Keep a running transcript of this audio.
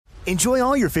Enjoy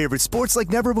all your favorite sports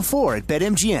like never before at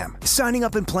BetMGM. Signing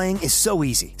up and playing is so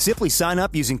easy. Simply sign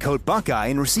up using code Buckeye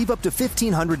and receive up to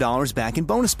 $1,500 back in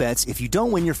bonus bets if you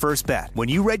don't win your first bet. When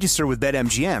you register with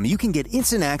BetMGM, you can get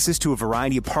instant access to a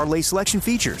variety of parlay selection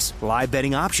features, live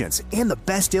betting options, and the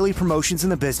best daily promotions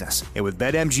in the business. And with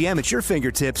BetMGM at your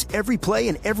fingertips, every play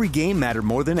and every game matter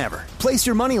more than ever. Place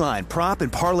your moneyline, prop,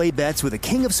 and parlay bets with the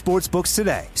king of sportsbooks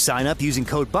today. Sign up using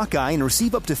code Buckeye and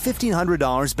receive up to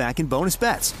 $1,500 back in bonus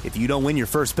bets if you don't win your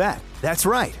first bet. That's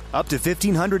right, up to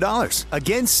 $1,500.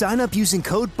 Again, sign up using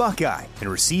code Buckeye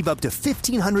and receive up to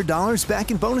 $1,500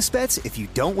 back in bonus bets if you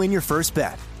don't win your first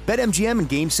bet. BetMGM and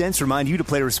GameSense remind you to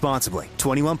play responsibly.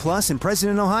 21 plus and present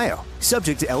in Ohio.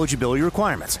 Subject to eligibility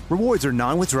requirements. Rewards are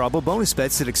non-withdrawable bonus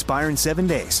bets that expire in 7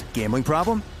 days. Gambling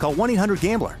problem? Call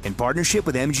 1-800-GAMBLER in partnership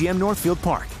with MGM Northfield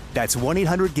Park. That's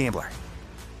 1-800-GAMBLER.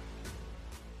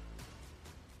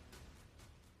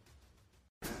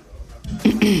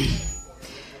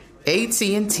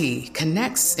 AT&T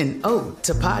connects an ode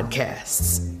to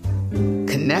podcasts.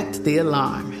 Connect the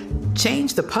alarm.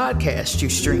 Change the podcast you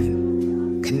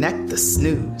stream. Connect the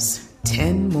snooze.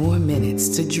 10 more minutes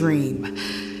to dream.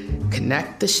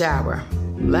 Connect the shower.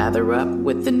 Lather up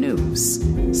with the news.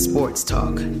 Sports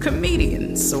talk,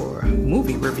 comedians, or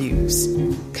movie reviews.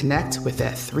 Connect with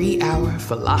that 3-hour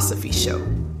philosophy show.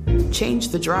 Change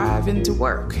the drive into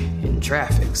work in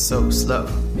traffic so slow.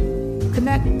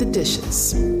 Connect the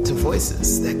dishes to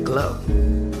voices that glow.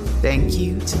 Thank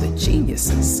you to the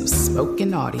geniuses of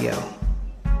spoken audio.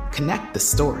 Connect the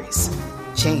stories.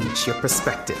 Change your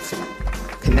perspective.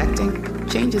 Connecting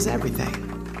changes everything.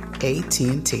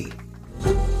 AT&T.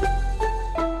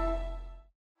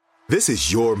 This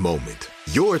is your moment,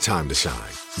 your time to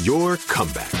shine, your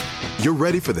comeback. You're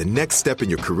ready for the next step in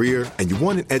your career, and you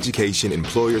want an education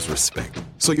employers respect.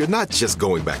 So you're not just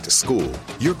going back to school,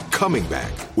 you're coming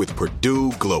back with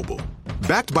Purdue Global.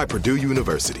 Backed by Purdue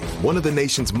University, one of the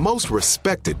nation's most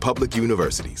respected public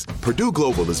universities, Purdue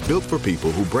Global is built for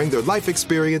people who bring their life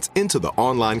experience into the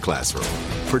online classroom.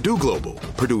 Purdue Global,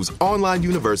 Purdue's online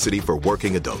university for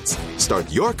working adults.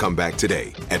 Start your comeback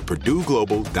today at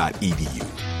purdueglobal.edu.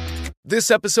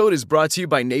 This episode is brought to you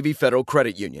by Navy Federal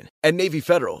Credit Union. At Navy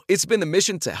Federal, it's been the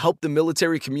mission to help the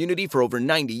military community for over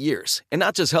 90 years. And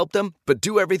not just help them, but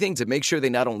do everything to make sure they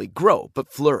not only grow, but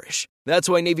flourish. That's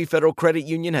why Navy Federal Credit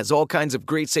Union has all kinds of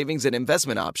great savings and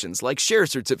investment options like share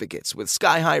certificates with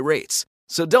sky-high rates.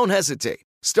 So don't hesitate.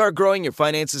 Start growing your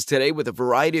finances today with a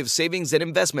variety of savings and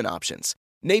investment options.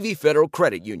 Navy Federal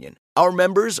Credit Union. Our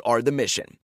members are the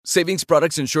mission. Savings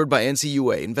products insured by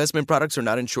NCUA. Investment products are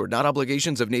not insured, not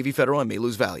obligations of Navy Federal and may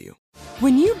lose value.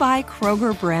 When you buy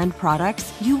Kroger brand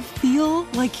products, you feel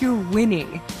like you're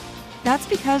winning. That's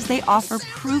because they offer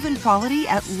proven quality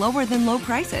at lower than low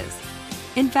prices.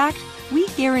 In fact, we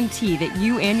guarantee that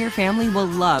you and your family will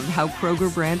love how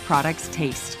Kroger brand products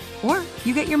taste, or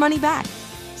you get your money back.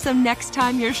 So next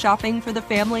time you're shopping for the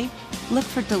family, look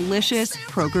for delicious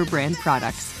Kroger brand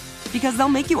products, because they'll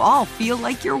make you all feel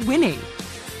like you're winning.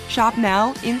 Shop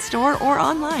now, in-store, or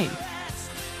online.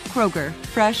 Kroger,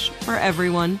 fresh for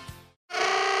everyone.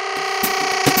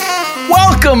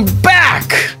 Welcome back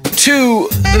to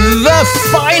the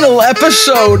final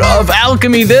episode of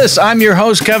Alchemy This. I'm your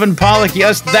host, Kevin Pollak.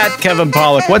 Yes, that Kevin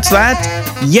Pollak. What's that?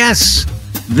 Yes,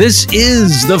 this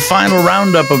is the final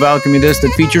roundup of Alchemy This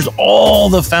that features all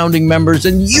the founding members,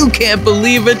 and you can't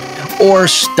believe it or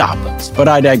stop us. But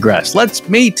I digress. Let's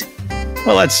meet.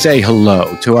 Well, let's say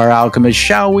hello to our alchemists,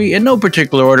 shall we? In no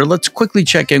particular order, let's quickly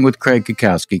check in with Craig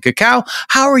Cackowski. Cacao,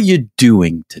 how are you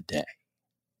doing today?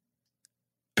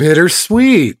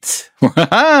 Bittersweet.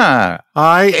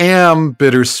 I am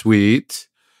bittersweet.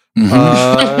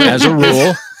 As a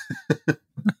rule.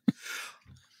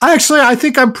 I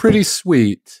think I'm pretty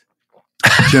sweet.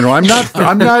 You know, I'm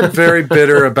not very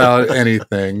bitter about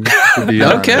anything, to be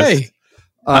honest. Okay.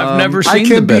 I've never seen I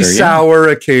can be sour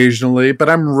occasionally, but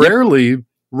I'm rarely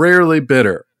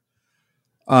bitter.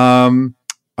 I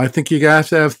think you have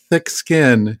to have thick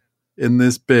skin in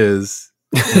this biz,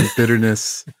 and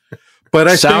bitterness. But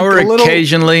I sour think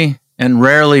occasionally and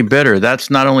rarely bitter.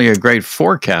 That's not only a great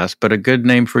forecast, but a good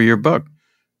name for your book.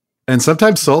 And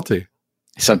sometimes salty.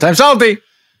 Sometimes salty.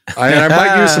 I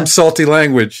might use some salty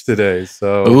language today.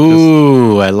 So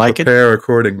ooh, I like it. Prepare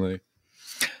accordingly.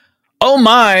 Oh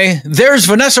my, there's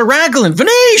Vanessa Ragland.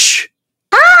 Vanish!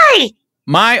 Hi!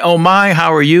 Oh my,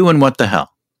 how are you and what the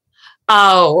hell?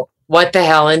 Oh, what the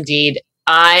hell indeed.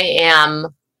 I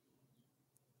am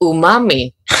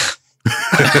umami. 2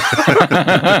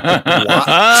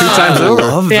 times over.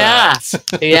 Love yeah.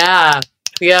 that. Yeah.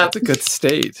 That's a good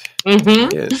state.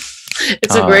 Mm-hmm. Yeah.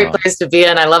 It's a great place to be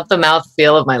in. I love the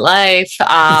mouthfeel of my life.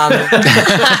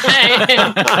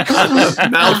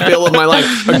 Mouthfeel of my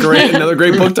life. Another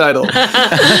great book title.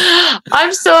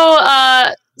 I'm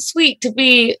so sweet to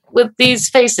be with these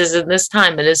faces in this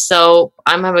time. It is so,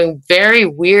 I'm having very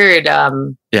weird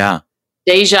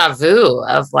deja vu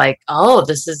of like, oh,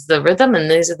 this is the rhythm and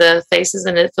these are the faces,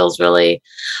 and it feels really,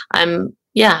 I'm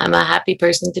a happy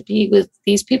person to be with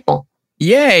these people.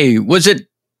 Yay. Was it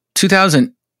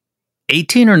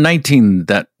 2018 or 19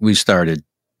 that we started,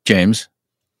 James?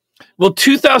 Well,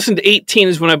 2018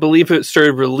 is when I believe it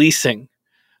started releasing.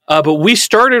 But we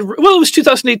started, it was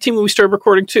 2018 when we started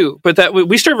recording too. But that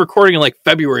we started recording in like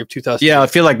February of 2018. Yeah, I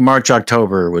feel like March,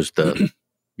 October was the,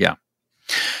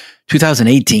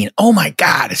 2018. Oh my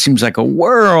God, it seems like a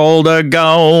world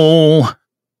ago.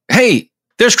 Hey,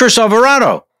 there's Chris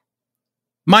Alvarado.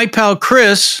 My pal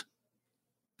Chris,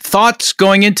 thoughts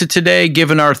going into today,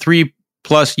 given our 3+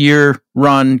 year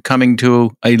run coming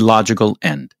to a logical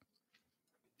end?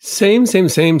 Same.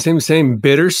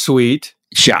 Bittersweet.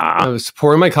 Yeah. I was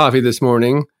pouring my coffee this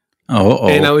morning.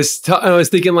 And I was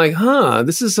thinking like,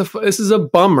 this is a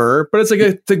bummer, but it's like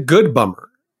it's a good bummer.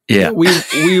 Yeah. We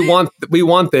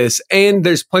want this, and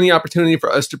there's plenty of opportunity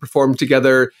for us to perform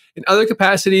together in other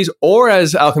capacities, or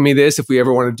as Alchemy This, if we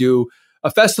ever want to do a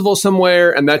festival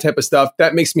somewhere and that type of stuff.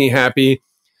 That makes me happy.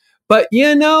 But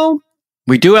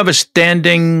we do have a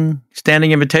standing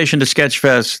invitation to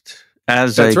Sketchfest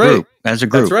as a group. That's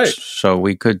right. So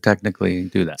we could technically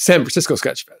do that. San Francisco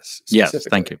Sketchfest. Yes,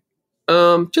 thank you.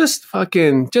 Just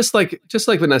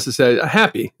like Vanessa said,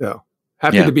 happy though.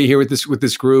 Happy to be here with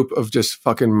this group of just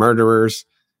fucking murderers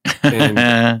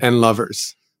and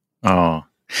lovers. Oh.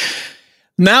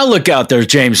 Now look out there,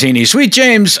 James Heaney. Sweet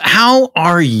James, how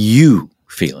are you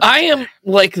feeling? I am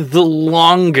like the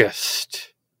longest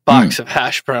box of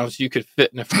hash browns you could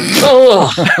fit in a freezer.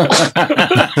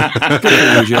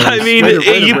 I mean,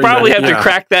 you probably have to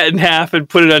crack that in half and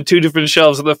put it on 2 different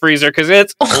shelves in the freezer because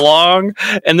it's long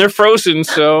and they're frozen,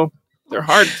 so they're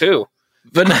hard too.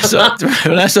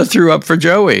 Vanessa threw up for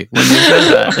Joey when you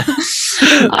said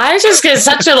that. I just get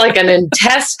such an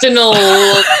intestinal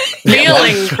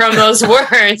feeling from those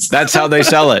words. That's how they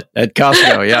sell it at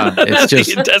Costco. Yeah, it's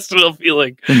just the intestinal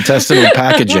feeling, intestinal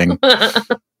packaging.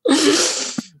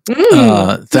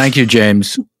 Thank you,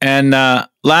 James. And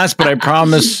last, but I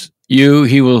promise you,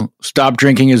 he will stop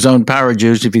drinking his own power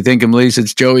juice if you think him least.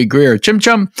 It's Joey Greer. Chim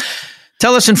Chum,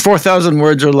 tell us in 4,000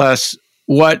 words or less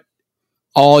what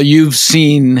all you've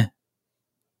seen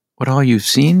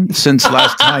since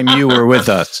last time you were with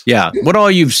us. Yeah. What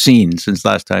all you've seen since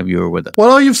last time you were with us. What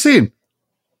all you've seen.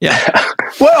 Yeah.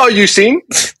 What all you seen?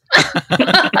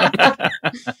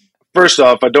 First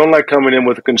off, I don't like coming in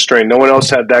with a constraint. No one else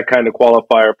had that kind of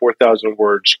qualifier, 4,000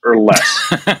 words or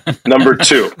less. Number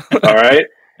 2, all right?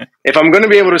 If I'm going to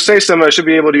be able to say something, I should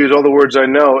be able to use all the words I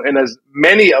know and as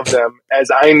many of them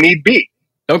as I need be.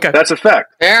 Okay. That's a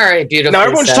fact. Very beautiful. Now,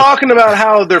 everyone's talking about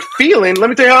how they're feeling. Let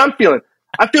me tell you how I'm feeling.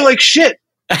 I feel like shit.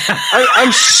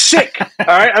 I'm sick. All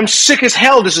right? I'm sick as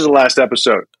hell. This is the last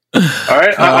episode. All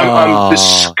right? I'm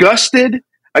disgusted.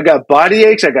 I got body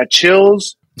aches. I got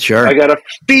chills. Sure. I got a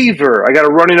fever. I got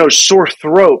a runny nose, sore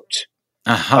throat.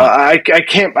 I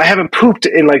can't. I haven't pooped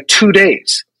in like 2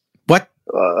 days. What?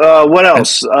 What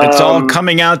else? It's all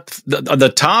coming out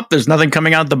the top. There's nothing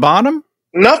coming out the bottom.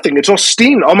 Nothing. It's all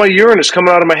steam. All my urine is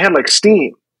coming out of my head like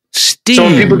steam. Steam. So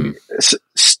when people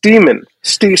steering.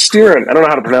 I don't know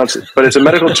how to pronounce it, but it's a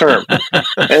medical term, and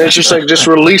it's just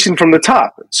releasing from the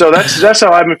top. So that's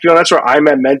how I've been feeling. That's where I'm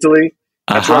at mentally.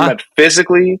 That's where I'm at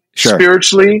physically,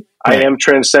 spiritually. Right. I am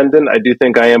transcendent. I do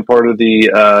think I am part of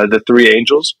the 3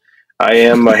 angels. I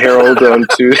am a herald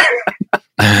unto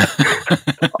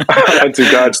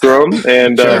God's throne,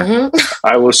 and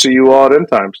I will see you all at end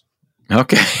times.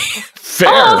 Okay. Fair.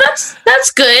 Oh,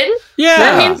 that's good.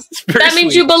 Yeah. That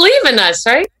means you believe in us,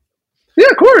 right? Yeah,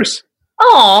 of course.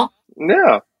 Oh.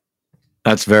 Yeah.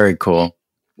 That's very cool.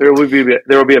 There will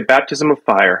be a baptism of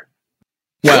fire.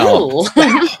 Well,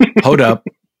 hold up.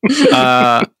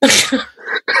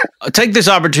 Take this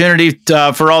opportunity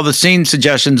for all the scene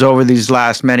suggestions over these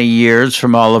last many years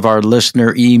from all of our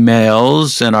listener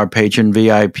emails and our patron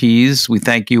VIPs. We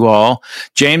thank you all.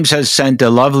 James has sent a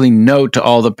lovely note to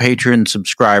all the patron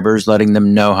subscribers, letting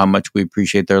them know how much we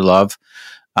appreciate their love.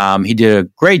 He did a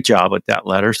great job with that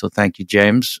letter, so thank you,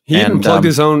 James. He even plugged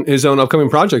his own upcoming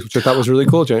project, which I thought was really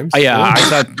cool, James. Yeah, I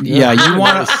thought. Yeah, you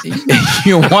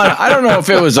want. I don't know if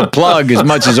it was a plug as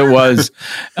much as it was.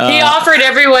 He offered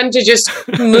everyone to just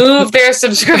move their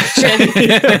subscription.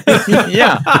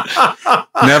 Yeah,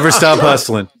 never stop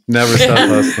hustling. Never stop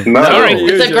hustling. No.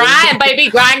 It's a grind, baby.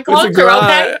 Grind culture,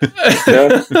 okay?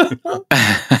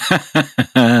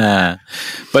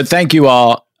 But thank you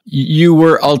all. You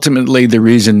were ultimately the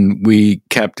reason we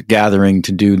kept gathering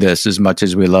to do this as much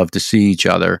as we love to see each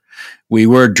other. We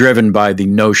were driven by the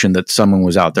notion that someone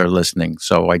was out there listening.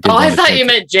 So I did. Oh, I thought you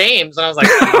meant James. And I was like,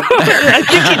 I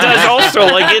think he does also,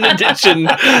 like, in addition.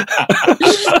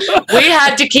 We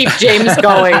had to keep James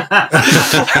going.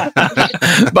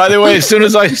 By the way, as soon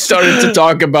as I started to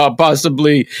talk about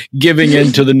possibly giving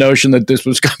in to the notion that this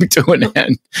was coming to an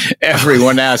end,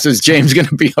 everyone asked, is James going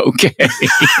to be okay?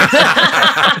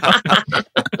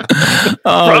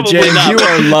 Probably James, not. you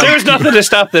are loved. There's nothing to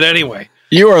stop that anyway.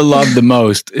 You are loved the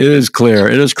most. It is clear.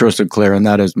 It is crystal clear, and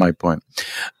that is my point.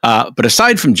 But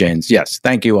aside from James, yes,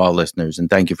 thank you all listeners, and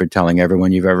thank you for telling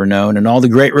everyone you've ever known, and all the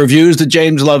great reviews that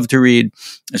James loved to read,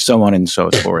 so on and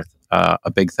so forth. A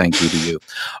big thank you to you.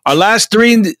 Our last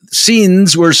 3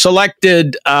 scenes were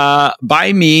selected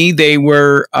by me. They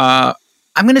were, I'm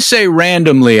going to say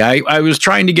randomly. I was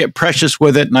trying to get precious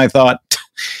with it, and I thought,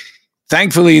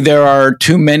 thankfully, there are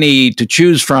too many to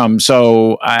choose from,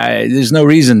 so there's no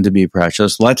reason to be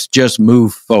precious. Let's just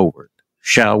move forward,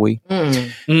 shall we?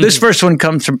 This first one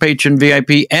comes from patron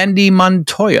VIP Andy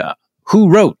Montoya, who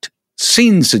wrote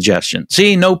scene suggestion.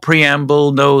 See, no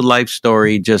preamble, no life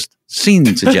story, just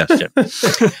scene suggestion.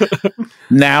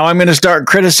 Now I'm going to start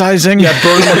criticizing. Yeah,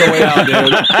 burn on the way out,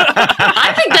 dude.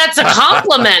 I think that's a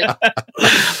compliment.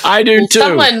 I do too.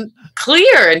 Someone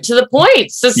clear and to the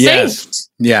point, succinct. Yes.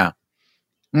 Yeah.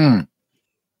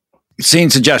 Scene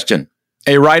suggestion.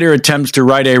 A writer attempts to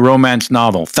write a romance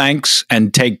novel. Thanks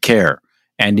and take care.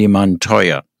 Andy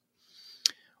Montoya.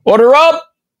 Order up!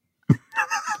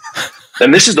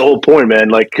 And this is the whole point, man.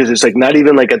 Like, because it's like not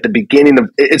even like at the beginning of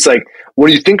it's like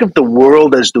when you think of the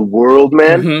world as the world,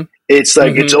 man. It's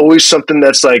like it's always something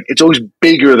that's like it's always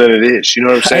bigger than it is. You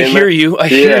know what I'm saying? I hear you. I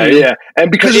hear you. Yeah. And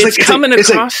because it's coming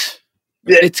across.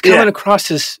 It's coming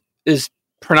across as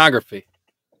pornography.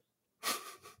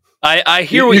 I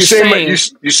hear what you're saying.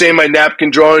 You say my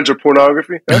napkin drawings are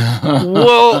pornography? Huh?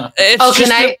 Well, it's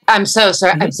can I? I'm so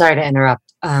sorry. I'm sorry to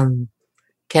interrupt. Can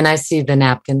I see the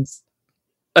napkins?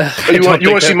 You want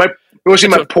to see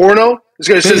my porno? This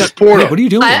guy says it's porno. What are you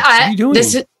doing? What are you doing?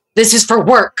 This is for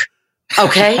work.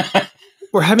 Okay.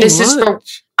 We're having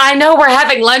lunch. I know we're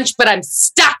having lunch, but I'm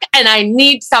stuck and I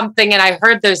need something. And I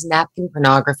heard there's napkin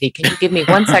pornography. Can you give me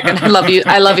 1 second? I love you.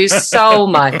 I love you so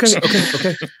much.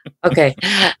 Okay.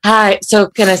 Hi. So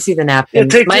can I see the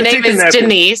napkins? My name is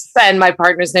Denise and my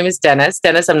partner's name is Dennis.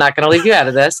 Dennis, I'm not going to leave you out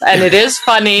of this. And it is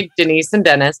funny, Denise and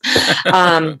Dennis.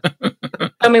 Tell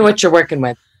me what you're working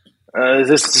with.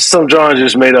 This is some drawing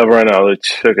just made up right now. Let's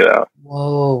check it out.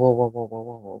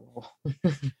 Whoa.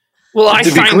 Well, I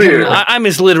find him, I'm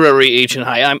his literary agent.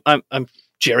 Hi, I'm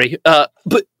Jerry.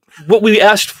 But what we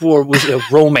asked for was a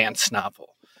romance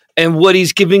novel, and what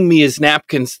he's giving me is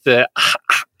napkins that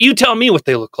you tell me what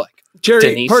they look like. Jerry,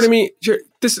 Denise. pardon me. Jerry,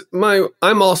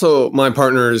 I'm also my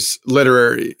partner's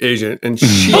literary agent, and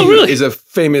she is a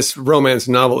famous romance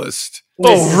novelist.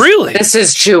 Really? This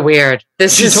is too weird.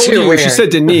 She said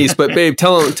Denise, but babe,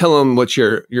 tell him what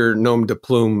your nom de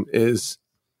plume is.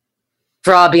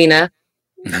 Frabina.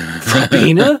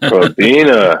 Frabina?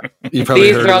 You probably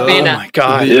beef heard Frabina. Of Oh my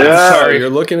god! Yeah. I'm sorry. You're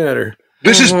looking at her.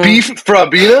 This is beef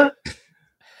Frabina?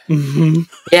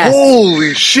 Yes.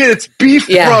 Holy shit, it's beef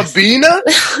Frabina?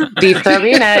 Beef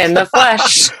Frabina in the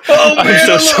flesh. I'm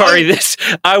so sorry.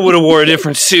 I would have wore a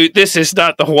different suit. This is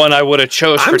not the one I would have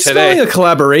chose for today. I'm smelling a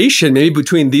collaboration maybe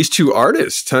between these two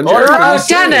artists. Huh, Oh,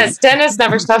 Dennis. Dennis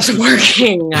never stops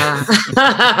working.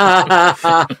 I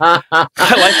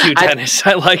like you, Dennis.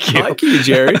 I like you. I like you,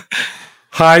 Jerry.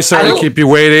 Hi, sorry to keep you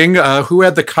waiting. Who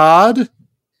had the cod?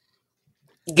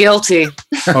 Guilty.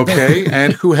 Okay,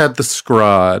 and who had the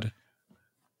scrod?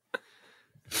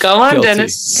 Go on, Guilty.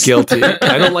 Dennis. Guilty.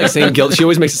 I don't like saying guilty. She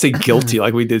always makes us say guilty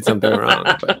like we did something wrong.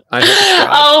 But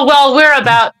Oh, well, we're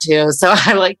about to, so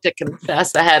I like to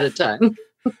confess ahead of time.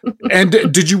 And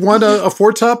did you want a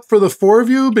foretop for the 4 of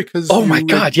you? Because my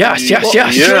God, yes.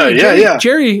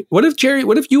 Jerry, what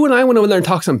if you and I went over there and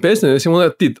talked some business, and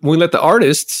we let the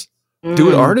artists do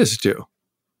what artists do?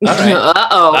 All right.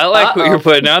 I like what you're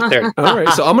putting out there. All right,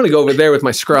 so I'm going to go over there with my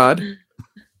scrod.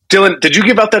 Dylan, did you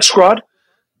give out that scrod?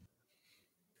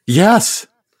 Yes.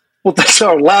 Well, that's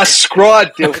our last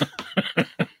scrod, Dylan.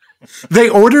 They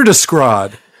ordered a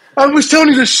scrod. I was telling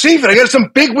you to save it. I got some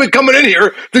bigwig coming in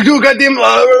here to do a goddamn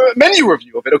menu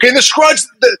review of it. Okay, and the scrod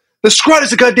is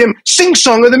the goddamn sing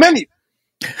song of the menu.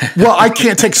 Well, I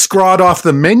can't take scrod off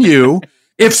the menu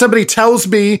If somebody tells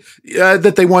me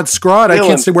that they want scrod, I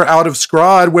can't say we're out of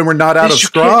scrod when we're not out of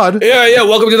scrod. Yeah.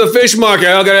 Welcome to the fish market.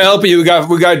 How can I help you? We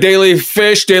got daily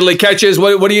fish, daily catches.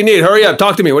 What do you need? Hurry up.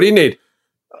 Talk to me. What do you need?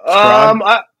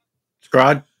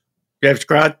 Scrod? You have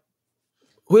scrod?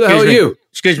 Who the hell are you?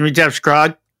 Excuse me, do you have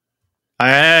scrod?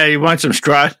 You want some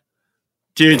scrod?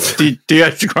 Do you have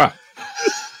scrod?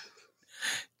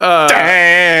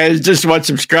 Just want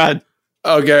some scrod.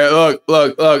 Okay,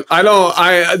 look.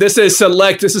 This is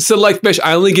select fish.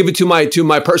 I only give it to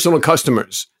my personal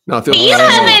customers. Do you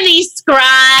have any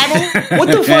scrod? What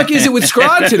the fuck is it with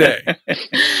scrod today?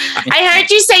 I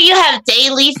heard you say you have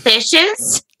daily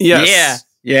fishes. Yes.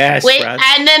 Yeah. Wait,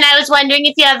 and then I was wondering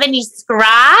if you have any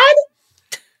scrod.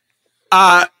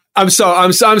 I'm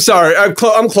sorry. I'm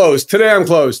closed. Today I'm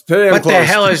closed. What the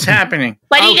hell is happening?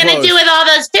 What are you going to do with all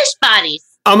those fish bodies?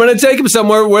 I'm going to take them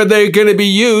somewhere where they're going to be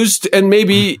used and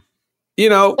maybe,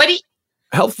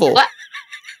 helpful. What?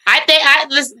 I think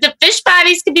the fish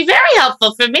bodies could be very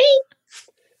helpful for me.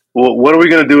 Well, what are we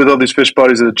going to do with all these fish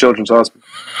bodies at the children's hospital?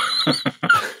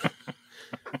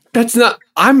 That's not.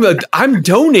 I'm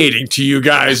donating to you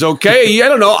guys. Okay, I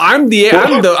don't know. I'm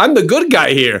the good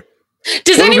guy here.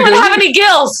 Does anyone have any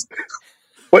gills?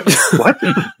 What?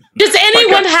 Does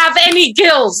anyone have any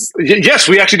gills? Yes,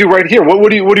 we actually do right here. What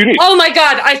do you need? Oh my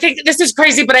God. I think this is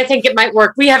crazy, but I think it might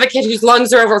work. We have a kid whose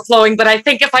lungs are overflowing, but I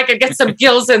think if I could get some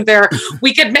gills in there,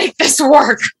 we could make this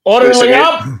work. Orderly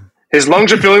up. His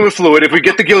lungs are filling with fluid. If we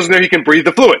get the gills in there, he can breathe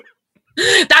the fluid.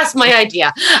 That's my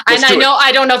idea. I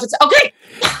don't know if it's okay.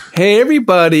 Hey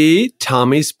everybody,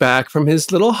 Tommy's back from his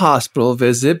little hospital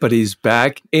visit, but he's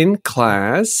back in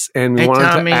class, and we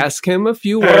wanted to ask him a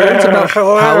few words about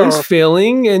how he's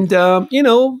feeling, and what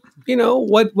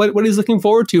he's looking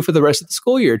forward to for the rest of the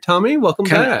school year. Tommy, welcome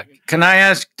back. Can I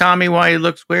ask Tommy why he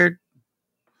looks weird?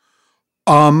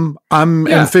 I'm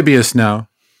amphibious now.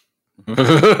 What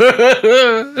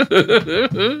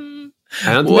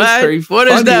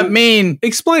does that mean?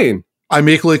 Explain. I'm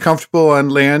equally comfortable on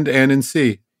land and in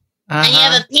sea. And you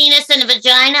have a penis and a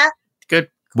vagina? Good.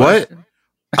 What?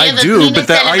 I do, but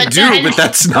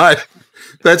that's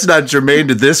not germane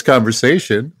to this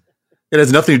conversation. It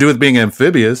has nothing to do with being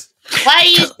amphibious. Why are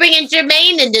you bringing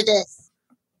Jermaine into this?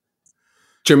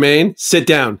 Jermaine, sit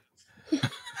down.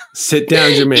 Sit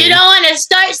down, Jermaine. You don't want to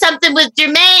start something with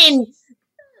Jermaine,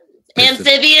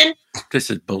 amphibian. This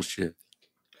is bullshit.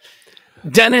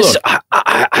 Dennis,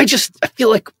 I feel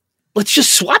like let's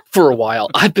just swap for a while.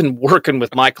 I've been working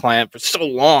with my client for so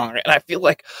long, and I feel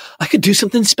like I could do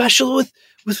something special with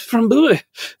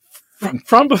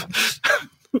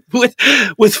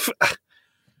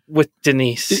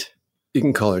Denise. You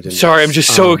can call her Denise. Sorry, I'm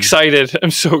just so excited. I'm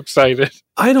so excited.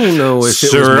 I don't know if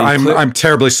Sir, I'm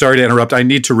terribly sorry to interrupt. I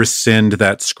need to rescind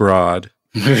that scrod.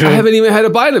 I haven't even had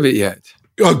a bite of it yet.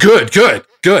 Oh, good.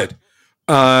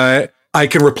 I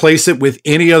can replace it with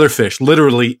any other fish,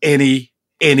 literally any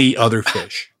other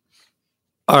fish.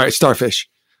 All right, starfish.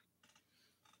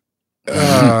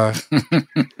 I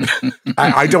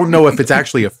don't know if it's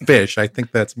actually a fish. I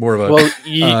think that's more of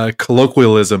a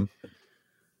colloquialism.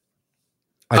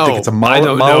 I think it's a mollusk. I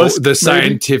don't know the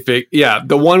scientific. Yeah,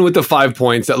 the one with the 5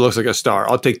 points that looks like a star.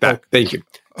 I'll take that. Thank you,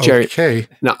 Jerry. Okay.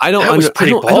 Now I don't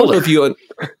know if you.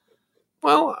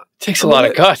 Well, it takes a lot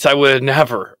of guts. I would have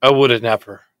never.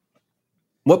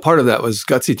 What part of that was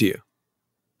gutsy to you?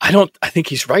 I think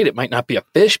he's right. It might not be a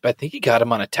fish, but I think he got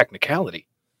him on a technicality.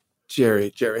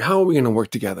 Jerry, how are we going to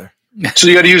work together? So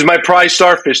you got to use my prize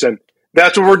starfish then.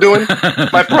 That's what we're doing?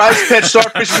 My prize pet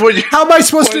starfish is what you... How am I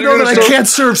supposed to know that I can't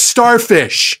serve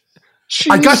starfish?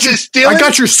 I got your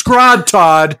scrod,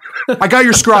 Todd. I got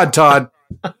your scrod, Todd.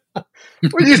 Well,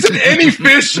 you said any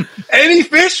fish? Any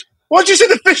fish? Why don't you say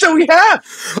the fish that we have?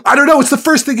 I don't know. It's the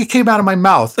first thing that came out of my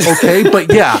mouth. Okay,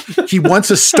 but yeah, he wants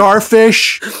a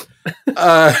starfish.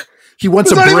 He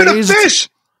wants a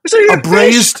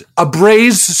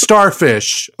braised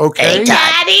starfish. Okay, hey,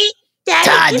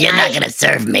 Todd, you're not gonna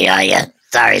serve me, are you?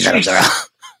 Sorry, little girl.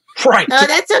 Right. Oh,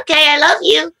 that's okay. I love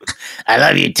you. I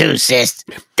love you too, sis.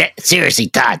 Seriously,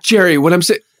 Todd. Jerry, what I'm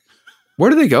saying. Where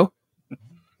do they go?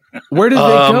 Where did they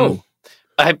go?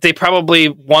 They probably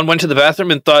one went to the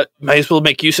bathroom and thought might as well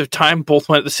make use of time. Both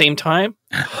went at the same time.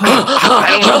 I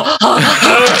don't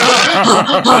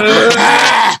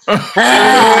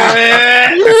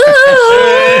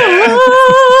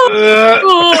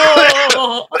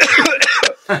know.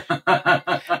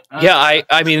 Yeah,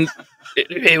 I mean,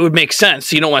 it would make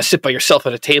sense. You don't want to sit by yourself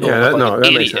at a table. Yeah,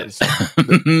 that makes sense.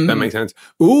 That makes sense.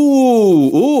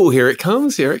 Ooh, here it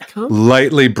comes.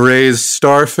 Lightly braised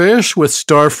starfish with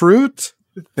starfruit.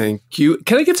 Thank you.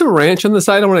 Can I get some ranch on the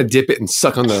side? I want to dip it and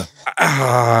suck on the.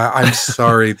 I'm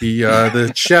sorry.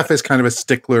 The chef is kind of a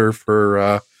stickler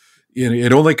for.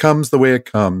 It only comes the way it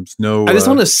comes. No, I just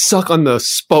want to suck on the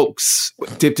spokes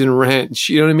dipped in ranch.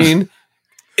 You know what I mean?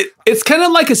 It's kind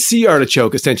of like a sea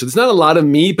artichoke, essentially. There's not a lot of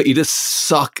meat, but you just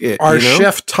suck it. Our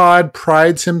chef Todd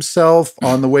prides himself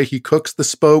on the way he cooks the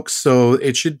spokes, so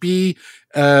it should be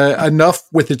enough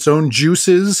with its own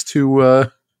juices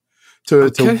to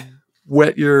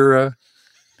wet your.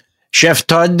 Chef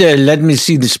Todd, let me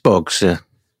see the spokes.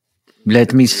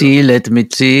 Let me see. Let me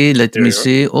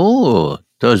see. Oh,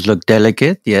 those look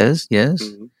delicate. Yes.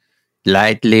 Mm-hmm.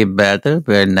 Lightly battered.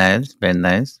 Very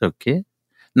nice. Okay.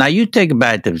 Now you take a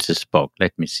bite of the spoke.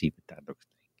 Let me see what that looks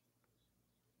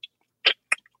like.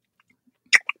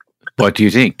 What do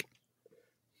you think?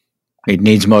 It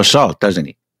needs more salt, doesn't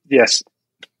it? Yes.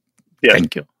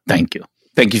 Thank you. Thank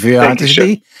you for your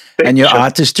artistry and your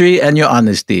artistry and your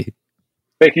honesty.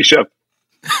 Thank you, Chef.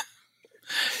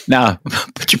 Now,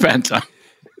 put your pants on.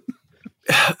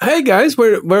 Hey guys,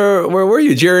 where were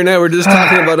you? Jerry and I were just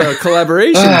talking about a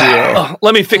collaboration deal.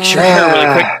 Let me fix your hair really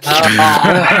quick.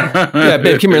 Yeah,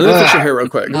 babe, come here. Let me fix your hair real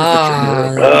quick.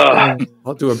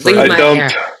 I'll do a break. I don't.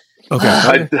 Hair.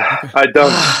 Okay. I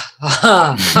don't.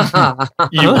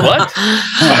 You what?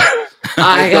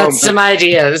 I got some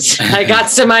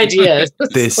ideas.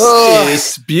 This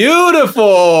is beautiful.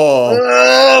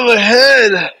 Oh, my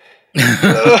head. Hey,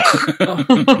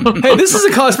 this is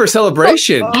a cause for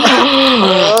celebration. You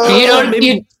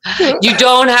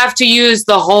don't have to use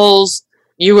the holes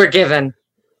you were given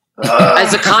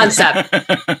as a concept.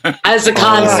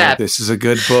 This is a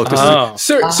good book.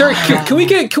 Sir, can we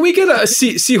get a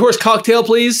seahorse cocktail,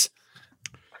 please?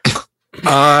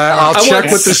 I'll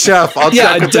check with the chef. A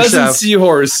dozen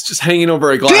seahorse just hanging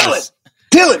over a glass.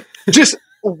 Dylan, just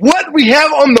what we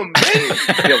have on the menu.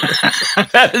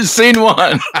 That is scene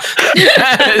one.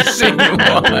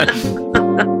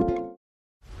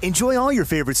 Enjoy all your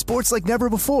favorite sports like never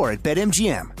before at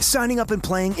BetMGM. Signing up and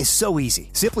playing is so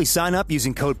easy. Simply sign up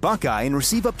using code Buckeye and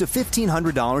receive up to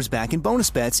 $1,500 back in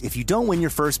bonus bets if you don't win your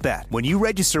first bet. When you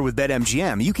register with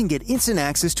BetMGM, you can get instant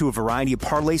access to a variety of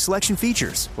parlay selection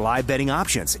features, live betting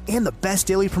options, and the best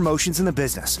daily promotions in the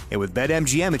business. And with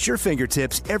BetMGM at your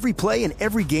fingertips, every play and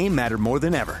every game matter more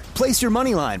than ever. Place your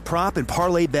moneyline, prop, and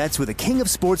parlay bets with the king of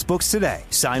sportsbooks today.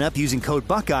 Sign up using code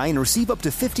Buckeye and receive up to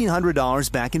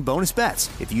 $1,500 back in bonus bets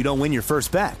if you don't win your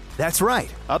first bet. That's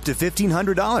right, up to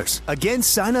 $1,500. Again,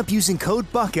 sign up using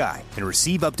code Buckeye and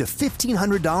receive up to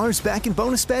 $1,500 back in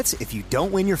bonus bets if you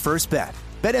don't win your first bet.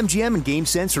 BetMGM and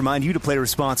GameSense remind you to play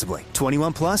responsibly.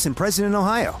 21 plus and present in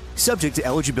Ohio. Subject to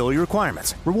eligibility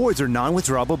requirements. Rewards are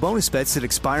non-withdrawable bonus bets that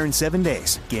expire in 7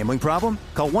 days. Gambling problem?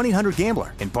 Call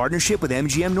 1-800-GAMBLER in partnership with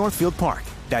MGM Northfield Park.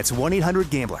 That's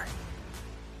 1-800-GAMBLER.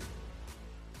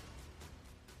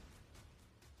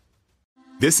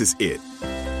 This is it.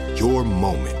 Your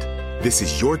moment. This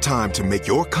is your time to make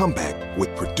your comeback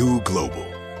with Purdue Global.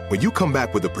 When you come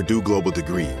back with a Purdue Global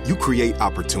degree, you create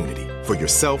opportunity for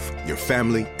yourself, your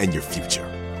family, and your future.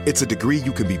 It's a degree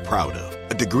you can be proud of,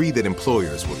 a degree that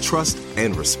employers will trust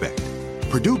and respect.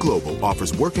 Purdue Global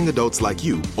offers working adults like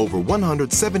you over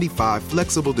 175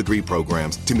 flexible degree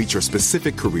programs to meet your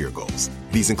specific career goals.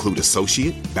 These include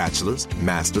associate, bachelor's,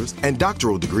 master's, and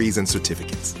doctoral degrees and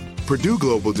certificates. Purdue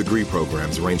Global degree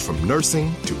programs range from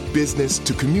nursing to business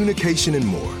to communication and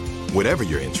more. Whatever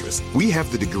your interest, we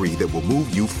have the degree that will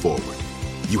move you forward.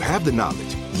 You have the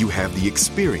knowledge, you have the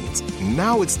experience.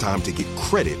 Now it's time to get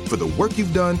credit for the work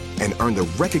you've done and earn the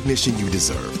recognition you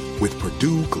deserve with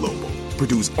Purdue Global,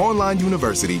 Purdue's online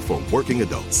university for working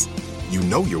adults. You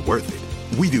know you're worth it.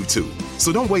 We do too.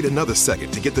 So don't wait another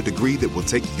second to get the degree that will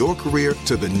take your career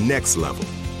to the next level.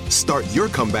 Start your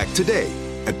comeback today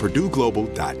at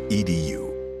purdueglobal.edu.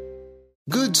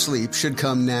 Good sleep should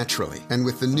come naturally, and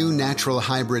with the new Natural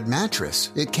Hybrid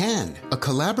mattress, it can. A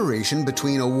collaboration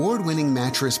between award-winning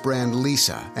mattress brand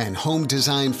Leesa and home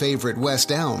design favorite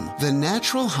West Elm, the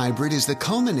Natural Hybrid is the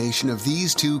culmination of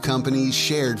these two companies'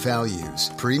 shared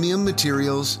values: premium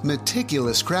materials,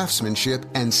 meticulous craftsmanship,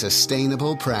 and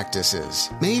sustainable practices.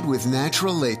 Made with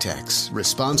natural latex,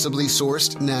 responsibly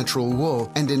sourced natural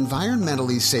wool, and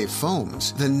environmentally safe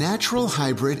foams, the Natural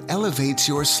Hybrid elevates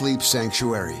your sleep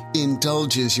sanctuary, indulges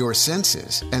your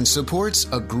senses, and supports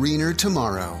a greener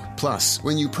tomorrow. Plus,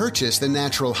 when you purchase the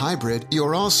Natural Hybrid,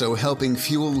 you're also helping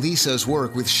fuel Leesa's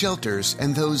work with shelters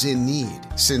and those in need.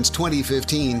 Since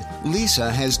 2015,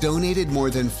 Leesa has donated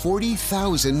more than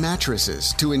 40,000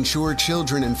 mattresses to ensure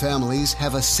children and families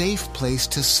have a safe place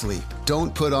to sleep.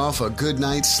 Don't put off a good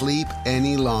night's sleep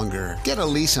any longer. Get a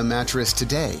Leesa mattress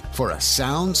today for a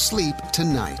sound sleep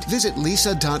tonight. Visit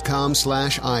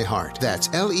leesa.com/iHeart. That's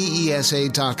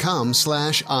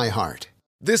LEESA.com/iHeart.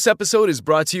 This episode is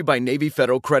brought to you by Navy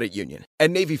Federal Credit Union. At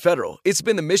Navy Federal, it's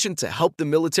been the mission to help the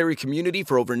military community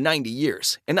for over 90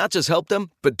 years. And not just help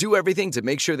them, but do everything to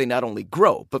make sure they not only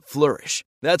grow, but flourish.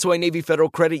 That's why Navy Federal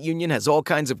Credit Union has all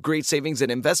kinds of great savings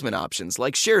and investment options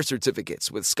like share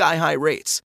certificates with sky-high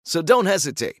rates. So don't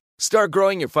hesitate. Start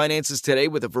growing your finances today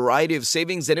with a variety of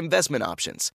savings and investment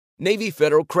options. Navy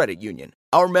Federal Credit Union.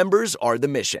 Our members are the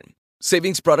mission.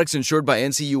 Savings products insured by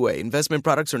NCUA. Investment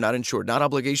products are not insured, not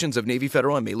obligations of Navy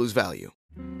Federal and may lose value.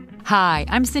 Hi,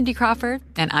 I'm Cindy Crawford,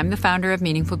 and I'm the founder of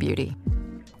Meaningful Beauty.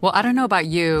 Well, I don't know about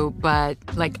you, but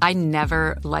I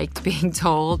never liked being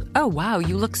told, oh, wow,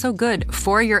 you look so good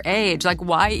for your age.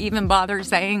 Why even bother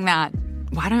saying that?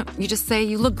 Why don't you just say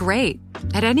you look great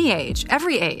at any age,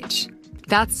 every age?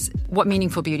 That's what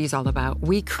Meaningful Beauty is all about.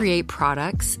 We create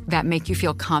products that make you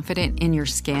feel confident in your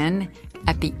skin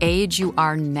at the age you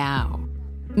are now.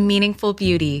 Meaningful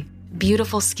Beauty.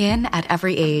 Beautiful skin at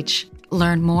every age.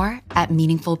 Learn more at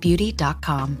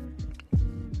meaningfulbeauty.com.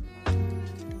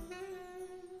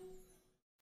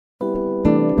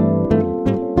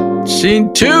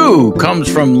 Scene 2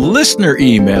 comes from listener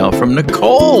email from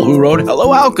Nicole, who wrote,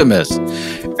 Hello, Alchemist.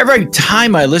 Every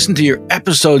time I listen to your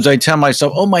episodes, I tell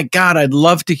myself, oh my God, I'd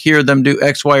love to hear them do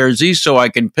X, Y, or Z so I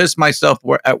can piss myself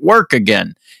at work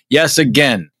again. Yes,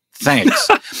 again. Thanks.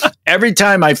 Every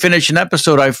time I finish an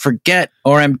episode, I forget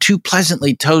or am too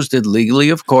pleasantly toasted,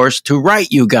 legally, of course, to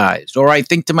write you guys. Or I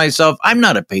think to myself, I'm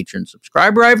not a patron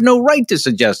subscriber. I have no right to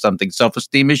suggest something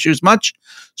self-esteem issues much.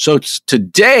 So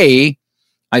today,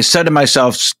 I said to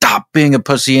myself, stop being a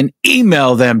pussy and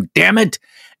email them, damn it.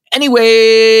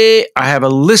 Anyway, I have a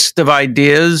list of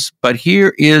ideas, but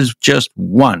here is just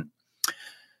one.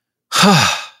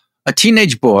 A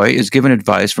teenage boy is given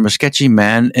advice from a sketchy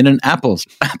man in an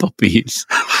Applebee's.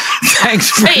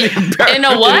 Thanks for in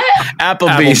a what?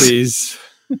 Applebee's.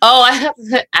 Oh, I have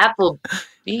Applebee's.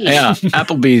 Yeah,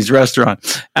 Applebee's restaurant.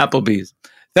 Applebee's.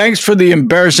 Thanks for the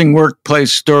embarrassing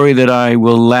workplace story that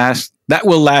will last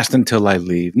until I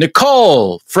leave.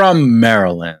 Nicole from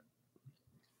Maryland.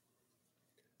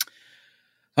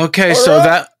 Okay,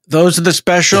 so those are the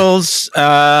specials.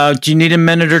 Do you need a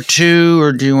minute or two,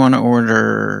 or do you want to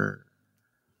order?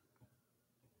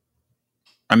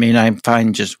 I mean, I'm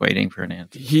fine just waiting for an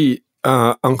answer.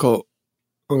 Uncle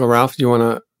Ralph, do you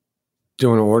want to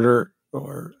order,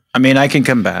 or? I mean, I can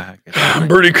come back. I'm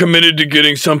pretty committed to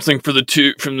getting something from the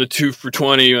 2 for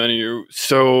 $20 menu.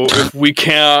 So if we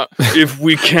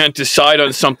can't decide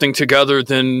on something together,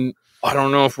 then I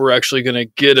don't know if we're actually going to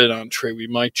get an entree. We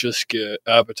might just get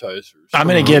appetizers. I'm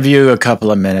going to give you a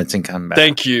couple of minutes and come back.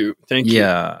 Thank you.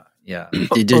 Yeah.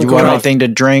 Did you want anything to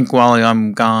drink while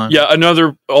I'm gone? Yeah,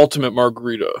 another ultimate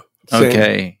margarita.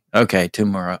 Okay. 2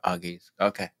 more Uggies.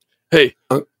 Okay. Hey,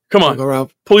 come on, Uncle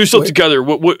Ralph. Pull yourself together.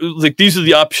 What? These are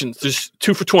the options. There's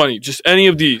 2 for $20. Just any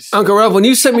of these. Uncle Ralph, when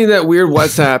you sent me that weird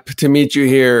WhatsApp to meet you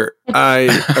here,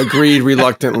 I agreed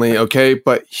reluctantly. Okay,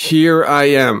 but here I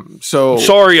am. So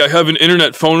sorry, I have an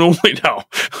internet phone only now.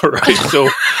 All right, so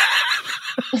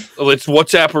it's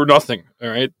WhatsApp or nothing. All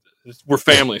right, we're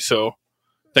family. So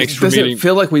thanks for meeting. It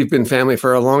feel like we've been family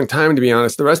for a long time, to be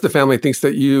honest. The rest of the family thinks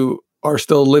that you are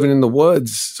still living in the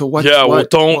woods. So what? Yeah, well,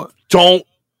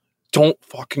 don't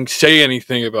fucking say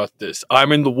anything about this.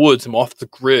 I'm in the woods. I'm off the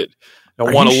grid. I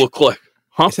want to look like...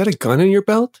 Huh? Is that a gun in your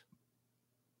belt?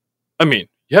 I mean,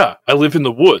 yeah, I live in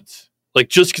the woods.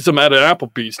 Just because I'm at an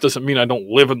Applebee's doesn't mean I don't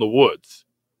live in the woods.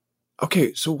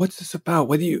 Okay, so what's this about?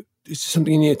 Is this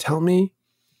something you need to tell me?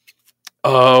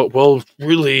 Well,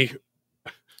 really...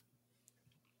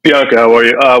 Bianca, how are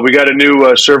you? We got a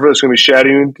new server that's going to be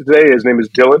shadowing today. His name is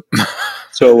Dylan.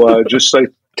 So just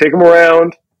take him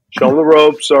around. Show them the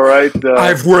ropes, all right?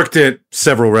 I've worked at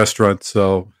several restaurants,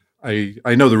 so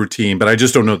I know the routine, but I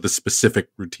just don't know the specific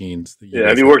routines.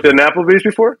 Have you worked at an Applebee's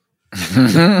before?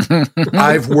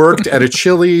 I've worked at a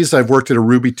Chili's. I've worked at a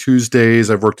Ruby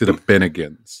Tuesdays. I've worked at a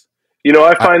Bennigan's.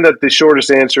 I find that the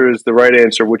shortest answer is the right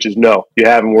answer, which is no. You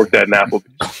haven't worked at an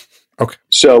Applebee's. Okay.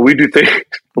 So we do things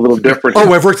a little different.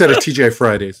 Oh, I've worked at a TGI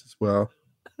Fridays as well.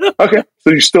 Okay,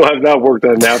 so you still have not worked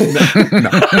on now. No.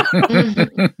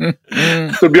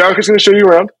 So Bianca's going to show you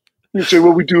around. You show you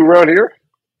what we do around here.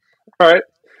 All right.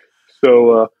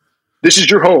 So this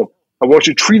is your home. I want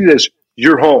you to treat it as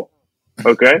your home.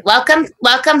 Okay. Welcome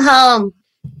home.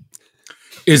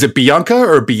 Is it Bianca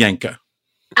or Bianca?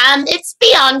 It's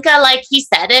Bianca, like he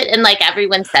said it, and like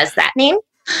everyone says that name.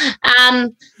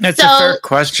 That's a fair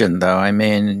question, though. I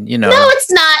mean, No,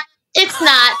 it's not. It's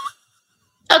not.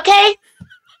 Okay?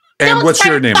 And Don't what's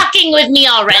start your name? fucking with me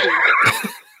already.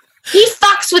 He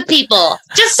fucks with people.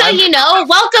 Just so you know,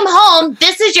 welcome home.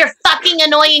 This is your fucking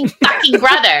annoying fucking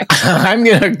brother. I'm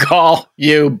going to call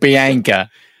you Bianca.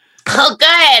 Oh, good.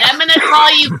 I'm going to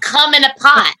call you cum in a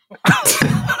pot.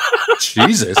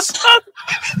 Jesus.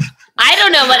 I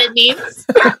don't know what it means.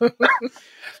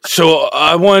 So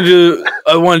I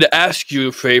wanted to ask you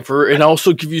a favor and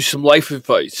also give you some life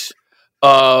advice.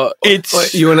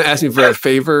 It's you want to ask me for a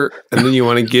favor and then you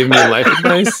want to give me life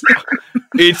advice?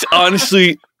 It's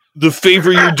honestly the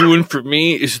favor you're doing for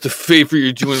me is the favor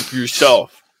you're doing for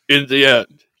yourself in the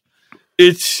end.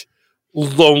 It's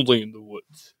lonely in the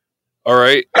woods. All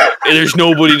right? And there's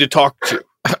nobody to talk to.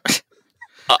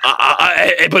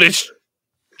 But it's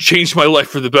changed my life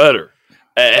for the better.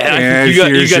 And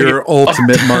here's your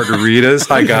ultimate margaritas.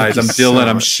 Hi, guys. I'm Dylan.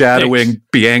 I'm shadowing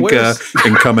Bianca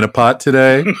and Cum in a Pot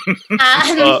today.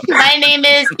 My name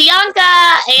is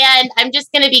Bianca, and I'm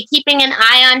just going to be keeping an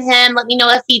eye on him. Let me know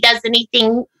if he does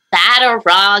anything bad or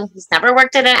wrong. He's never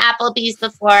worked at an Applebee's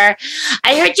before.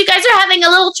 I heard you guys are having a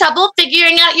little trouble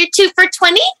figuring out your 2 for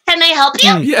 $20. Can I help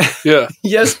you? Yeah.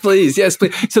 Yes, please.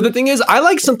 So the thing is, I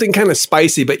like something kind of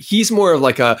spicy, but he's more of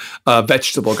like a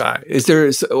vegetable guy. Is there?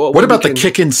 What about the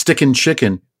kickin' stickin'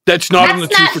 chicken? That's not in the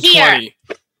 2 for $20.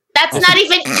 That's not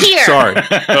even here. Sorry.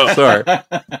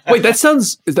 Wait, so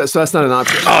that's not an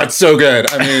option. Oh, it's so good.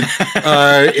 I mean,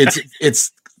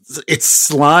 it's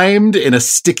slimed in a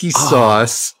sticky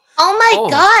sauce. Oh my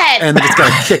God. And it's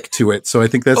got a kick to it. So I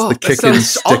think that's the kickin'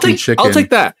 sticky chicken. I'll take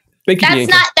that. Thank you,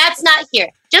 That's not here.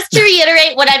 Just to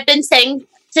reiterate what I've been saying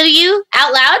to you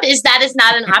out loud is that is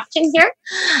not an option here.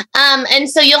 And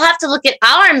so you'll have to look at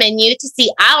our menu to see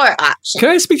our options. Can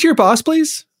I speak to your boss,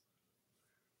 please?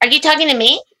 Are you talking to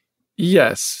me?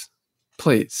 Yes,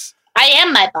 please. I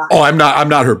am my boss. Oh, I'm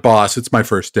not her boss. It's my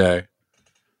first day.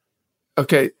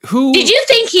 Okay, who? Did you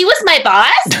think he was my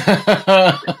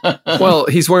boss? Well,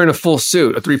 he's wearing a full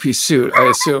suit, a 3-piece suit, I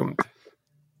assumed.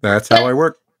 That's how I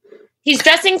work. He's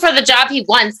dressing for the job he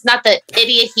wants, not the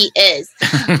idiot he is.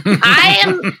 I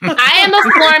am a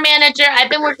floor manager. I've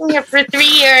been working here for 3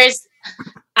 years.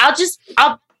 I'm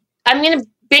gonna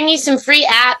bring you some free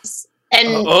apps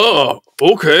and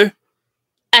okay.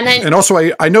 And also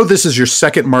I know this is your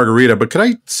second margarita, but could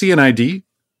I see an ID?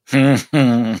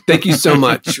 Thank you so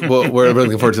much. We're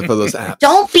looking forward to those apps.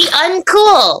 Don't be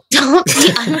uncool. Don't be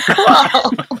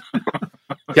uncool.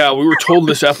 Yeah, we were told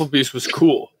this Applebee's was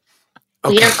cool.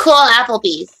 Okay. You're cool,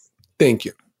 Applebee's. Thank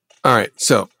you. All right,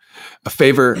 so a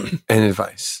favor and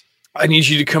advice. I need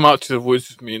you to come out to the woods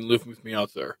with me and live with me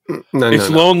out there. It's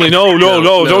lonely. No.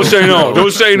 Don't say no.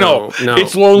 Don't say no.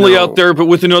 It's lonely out there, but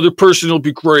with another person, it'll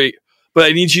be great. But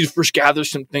I need you to first gather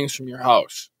some things from your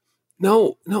house.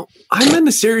 No. I'm in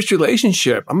a serious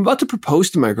relationship. I'm about to propose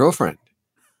to my girlfriend.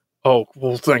 Oh,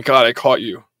 well, thank God I caught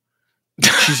you.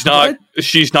 She's not.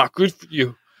 She's not good for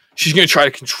you. She's going to try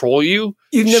to control you.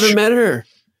 You've never met her.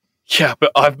 Yeah,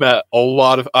 but I've met a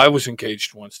lot of... I was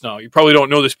engaged once now. You probably don't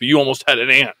know this, but you almost had an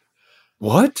aunt.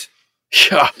 What?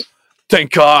 Yeah.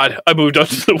 Thank God I moved out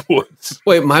to the woods.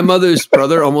 Wait, my mother's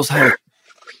brother almost had...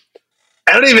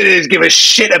 I don't even give a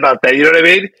shit about that. You know what I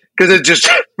mean? Because it's just,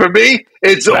 for me,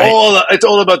 it's all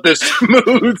about the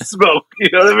smooth smoke. You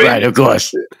know what I mean? Right, of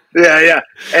course. Yeah.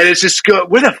 And it's just,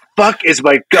 where the fuck is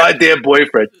my goddamn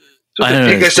boyfriend? So to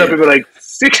pick us up and be like,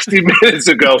 60 minutes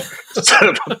ago, son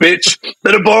of a bitch.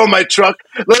 Let him borrow my truck.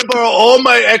 Let him borrow all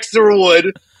my extra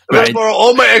wood. Let him borrow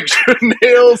all my extra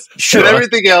nails and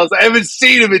everything else. I haven't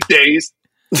seen him in days.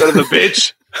 Son of a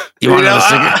bitch. You want another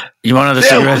cigarette? You want another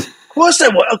cigarette? Of course I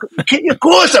want. Of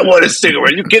course I want a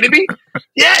cigarette. You kidding me?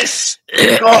 Yes.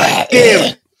 God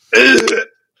damn.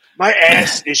 My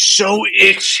ass is so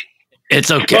itchy.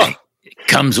 It's okay. It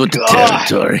comes with the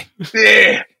territory.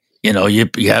 Yeah. You know, you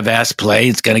have ass play,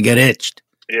 it's going to get itched.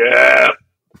 Yeah.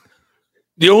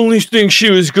 The only thing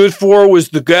she was good for was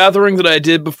the gathering that I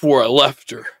did before I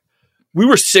left her. We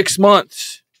were 6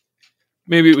 months.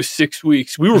 Maybe it was 6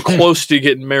 weeks. We were close to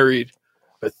getting married,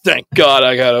 but thank God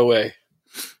I got away.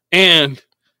 And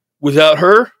without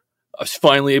her, I was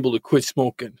finally able to quit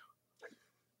smoking.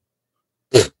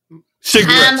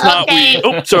 Cigarettes, not weed.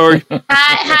 Oh, sorry.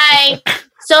 Hi.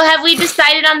 So have we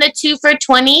decided on the 2 for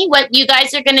 $20, what you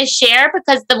guys are going to share?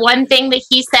 Because the one thing that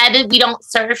he said is we don't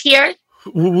serve here.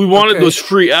 We wanted those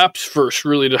free apps first,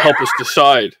 really, to help us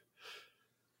decide.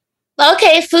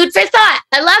 Okay, food for thought.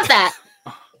 I love that.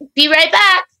 Be right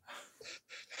back.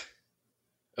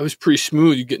 That was pretty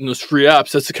smooth, you getting those free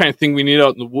apps. That's the kind of thing we need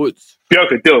out in the woods.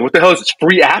 Bianca, Dylan, what the hell is this?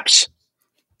 Free apps?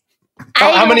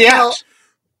 How many apps?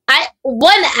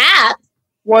 One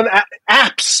app.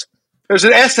 Apps. There's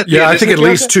an S at the Yeah, end. I think at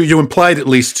least 2. You implied at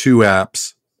least 2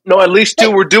 apps. No, at least 2.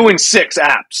 We're doing 6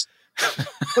 apps.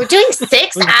 We're doing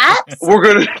 6 apps? We're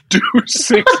going to do 6.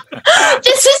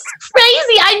 This is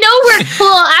crazy. I know we're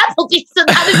cool Applebee's, so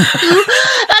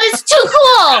that is too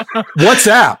cool. What's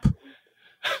app?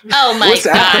 Oh my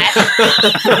God.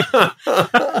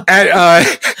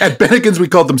 At Bennigan's, we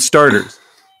called them starters.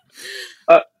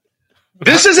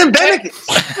 This isn't Bennigan's.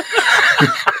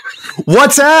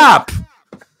 What's app?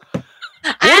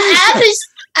 App is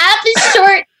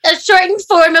a shortened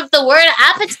form of the word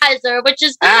appetizer, which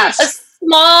is Ass. a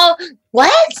small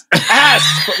what?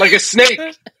 Ass, like a snake.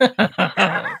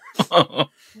 Ass?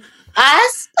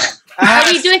 What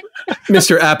are you doing?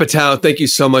 Mr. Apatow, thank you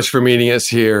so much for meeting us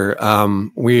here.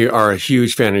 We are a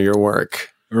huge fan of your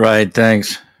work. Right,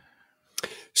 thanks.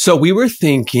 So we were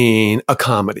thinking a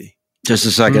comedy. Just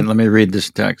a second. Let me read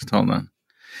this text. Hold on.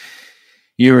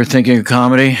 You were thinking a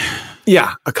comedy?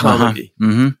 Yeah, a comedy.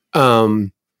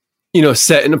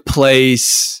 Set in a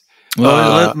place.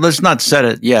 Well, let's not set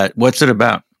it yet. What's it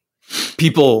about?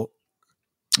 People.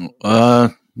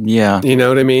 Yeah. You know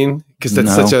what I mean? Because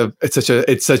that's such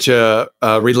a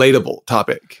relatable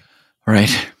topic.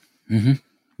 Right. Mm-hmm.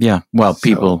 Yeah. Well,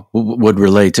 people would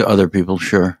relate to other people.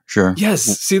 Sure. Yes.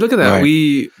 See, look at that.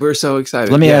 Right. We're so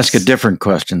excited. Let me ask a different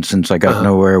question since I got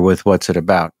nowhere with what's it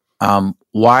about.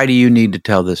 Why do you need to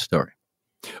tell this story?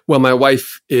 Well, my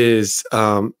wife is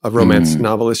a romance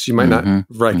novelist. You might not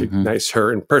recognize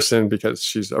her in person because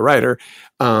she's a writer.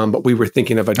 But we were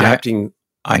thinking of adapting.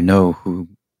 I know who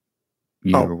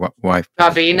your wife.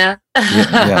 Gavina.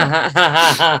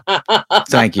 Yeah.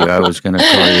 Thank you. I was going to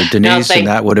call you Denise, and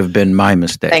that would have been my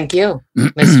mistake. Thank you,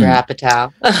 Mr.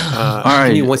 Apatow. All right.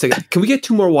 Give me 1 second. Can we get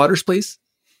 2 more waters, please?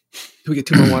 Can we get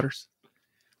 2 more waters?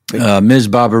 Ms.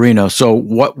 Barbarino. So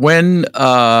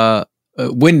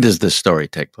when does this story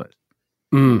take place?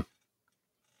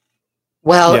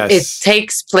 Well, it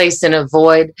takes place in a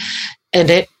void, and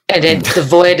the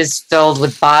void is filled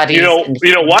with bodies. You know.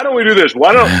 Why don't we do this?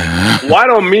 Why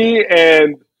don't me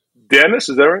and Dennis?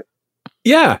 Is that right?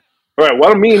 Yeah. All right. Why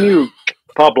don't me and you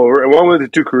pop over, and one with the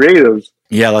 2 creatives?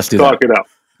 Yeah, let's do talk it out.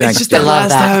 Thanks, it's just the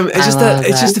last time. It's just that.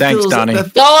 It's just thanks, Donnie.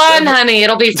 Go on, honey.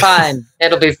 It'll be fun.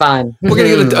 It'll be fun. We're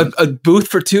gonna get a booth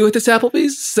for 2 at this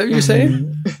Applebee's. Is that what you're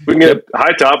saying? We can get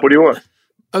high top. What do you want?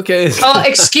 Okay. Oh,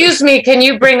 excuse me. Can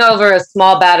you bring over a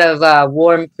small bat of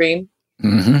warm cream?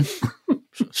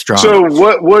 Strong. So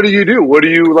what do you do? What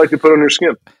do you like to put on your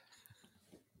skin?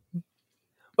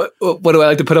 What do I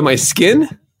like to put on my skin?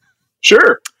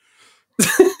 Sure.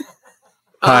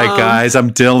 Hi guys, I'm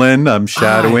Dylan. I'm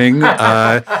shadowing.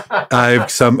 I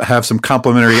have some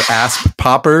complimentary asp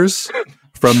poppers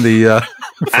from the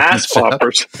asp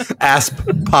poppers. Asp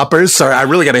poppers. Sorry, I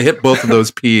really got to hit both of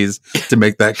those P's to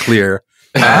make that clear.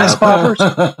 Asp poppers.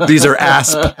 These are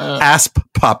asp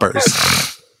poppers.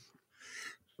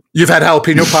 You've had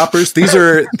jalapeno poppers. These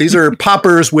are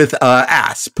poppers with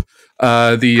asp,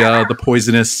 the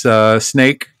poisonous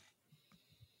snake.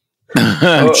 We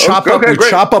chop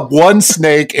up one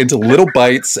snake into little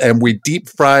bites, and we deep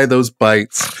fry those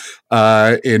bites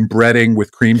in breading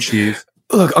with cream cheese.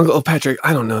 Look, Uncle Patrick,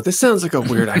 I don't know. This sounds like a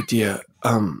weird idea.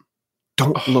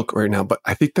 Don't look right now, but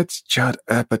I think that's Judd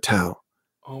Apatow.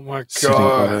 Oh my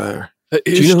God! Do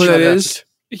you know who that is?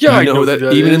 Yeah, I know who that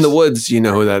even is. in the woods, you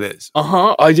know who that is.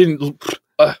 I didn't.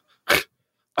 I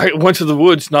went to the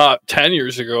woods not 10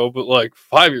 years ago, but like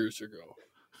 5 years ago.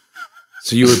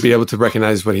 So you would be able to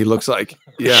recognize what he looks like.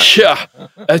 Yeah. Yeah.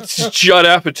 That's Judd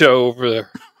Apatow over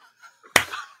there.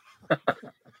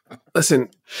 Listen,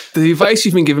 the advice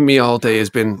you've been giving me all day has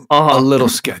been a little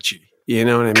sketchy. You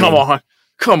know what I mean?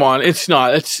 Come on. It's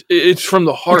not. It's from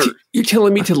the heart. You're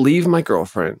telling me to leave my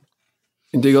girlfriend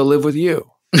and to go live with you.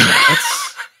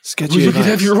 That's sketchy. Well, you could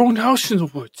have your own house in the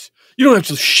woods. You don't have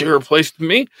to share a place with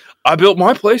me. I built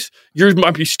my place. Yours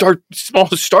might be small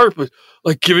to start, but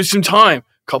like give it some time.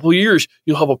 Couple of years,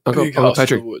 you'll have a big house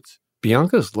Patrick, in the woods.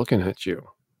 Bianca's looking at you.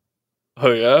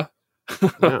 Oh yeah.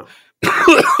 Yeah.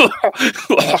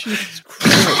 Jesus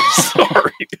Christ.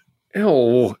 Sorry.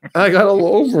 Ew, I got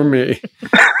all over me.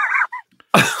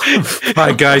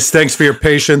 Hi guys, thanks for your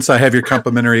patience. I have your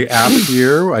complimentary app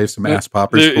here. I have some ass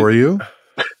poppers for you.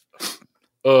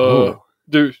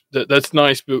 Dude, that's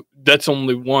nice, but that's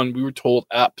only one. We were told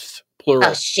apps plural.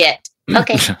 Oh shit.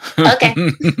 Okay.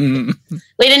 We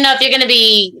didn't know if you're going to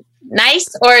be nice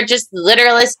or just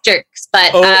literalist jerks,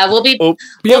 but we'll be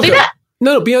back.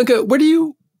 No, Bianca, where do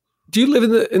you live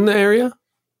in the area?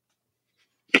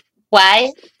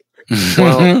 Why?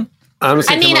 Well,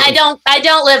 honestly, I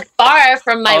don't live far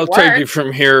from my work. I'll take it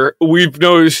from here. We've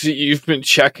noticed that you've been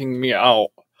checking me out.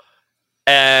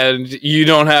 and you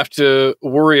don't have to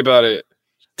worry about it.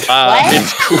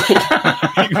 It's cool.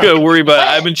 You gotta worry about it.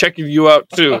 I've been checking you out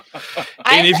too.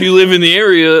 And if you live in the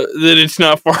area, then it's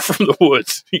not far from the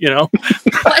woods, you know?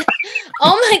 What?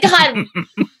 Oh my God.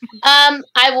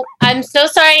 I'm so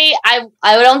sorry. I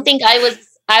don't think I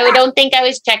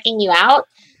was checking you out.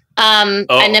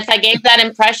 And if I gave that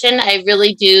impression, I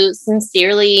really do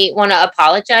sincerely want to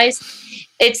apologize.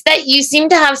 It's that you seem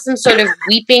to have some sort of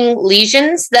weeping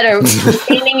lesions that are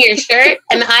staining your shirt.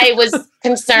 And I was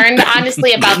concerned,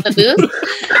 honestly, about the booth.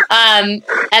 And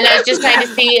I was just trying to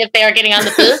see if they were getting on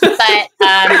the booth. But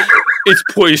it's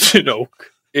poison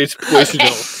oak. It's poison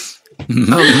oak.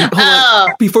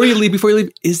 Before you leave,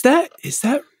 is that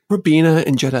Rabina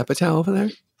and Judd Apatow over there?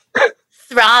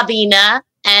 Thrabina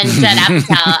and Judd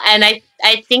Apatow. And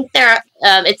I think they're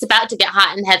it's about to get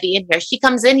hot and heavy in here. She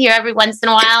comes in here every once in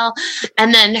a while,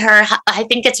 and then I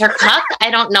think it's her cuck, I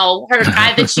don't know, her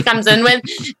guy that she comes in with,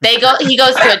 he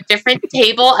goes to a different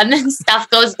table, and then stuff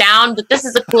goes down. But this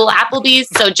is a cool Applebee's,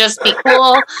 so just be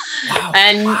cool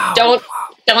and don't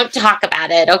talk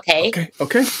about it. Okay.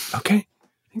 Thank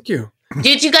you.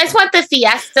 Did you guys want the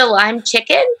Fiesta Lime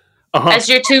Chicken as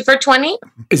your 2 for $20?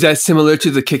 Is that similar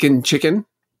to the Kickin' Chicken?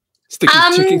 Sticky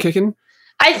Chicken Kickin'?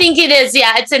 I think it is.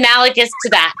 Yeah, it's analogous to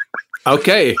that.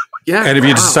 Okay. Yeah. And have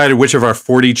you decided which of our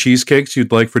 40 cheesecakes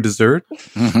you'd like for dessert?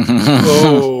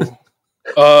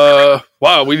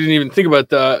 Wow, we didn't even think about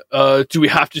that. Do we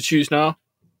have to choose now?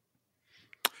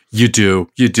 You do.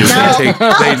 No.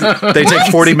 They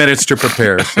take 40 minutes to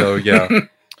prepare, so yeah.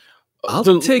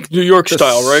 I'll take New York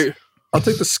style, right? I'll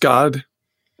take the Scod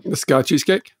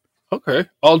cheesecake. Okay,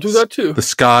 I'll do that too. The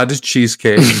Scod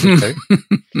cheesecake. Okay.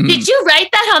 Did you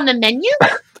write that on the menu?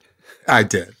 I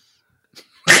did.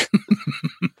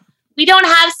 We don't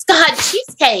have Scod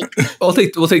cheesecake. We'll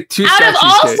take 2 out of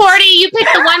all 40. You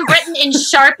picked the one written in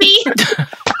Sharpie.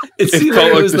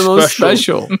 It was the most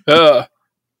special.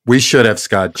 We should have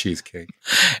Scod cheesecake,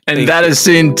 and that is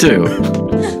scene 2.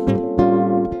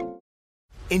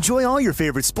 Enjoy all your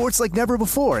favorite sports like never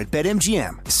before at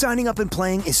BetMGM. Signing up and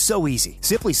playing is so easy.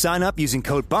 Simply sign up using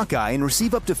code Buckeye and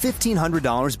receive up to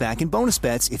 $1,500 back in bonus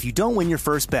bets if you don't win your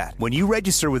first bet. When you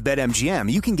register with BetMGM,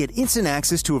 you can get instant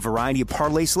access to a variety of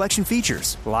parlay selection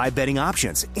features, live betting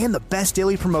options, and the best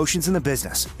daily promotions in the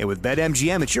business. And with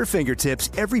BetMGM at your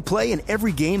fingertips, every play and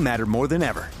every game matter more than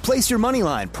ever. Place your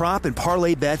moneyline, prop, and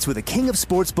parlay bets with the king of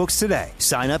sportsbooks today.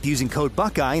 Sign up using code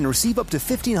Buckeye and receive up to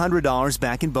 $1,500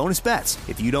 back in bonus bets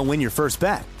if you don't win your first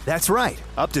bet. That's right,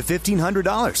 up to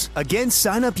 $1,500. Again,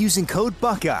 sign up using code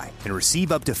Buckeye and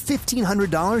receive up to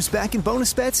 $1,500 back in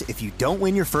bonus bets if you don't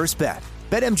win your first bet.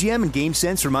 BetMGM and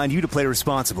GameSense remind you to play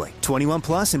responsibly. 21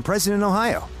 plus and present in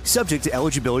Ohio. Subject to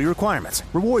eligibility requirements.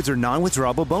 Rewards are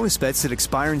non-withdrawable bonus bets that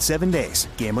expire in 7 days.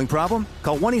 Gambling problem?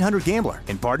 Call 1-800-GAMBLER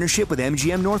in partnership with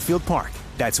MGM Northfield Park.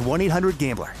 That's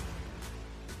 1-800-GAMBLER.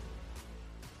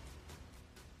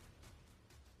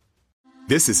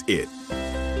 This is it.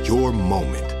 Your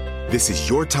moment. This is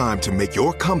your time to make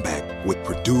your comeback with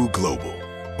Purdue Global.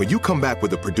 When you come back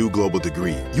with a Purdue Global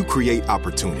degree, you create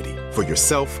opportunity for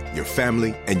yourself, your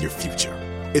family, and your future.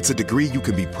 It's a degree you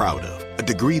can be proud of, a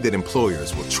degree that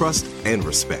employers will trust and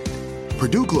respect.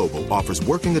 Purdue Global offers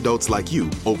working adults like you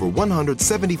over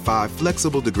 175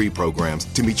 flexible degree programs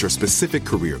to meet your specific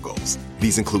career goals.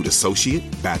 These include associate,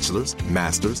 bachelor's,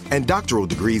 master's, and doctoral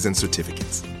degrees and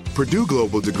certificates. Purdue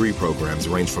Global degree programs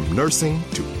range from nursing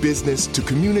to business to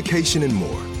communication and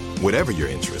more. Whatever your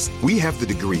interest, we have the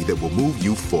degree that will move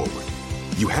you forward.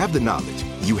 You have the knowledge,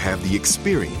 you have the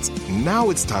experience. Now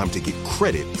it's time to get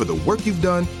credit for the work you've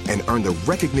done and earn the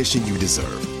recognition you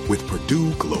deserve with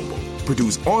Purdue Global,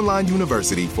 Purdue's online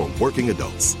university for working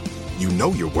adults. You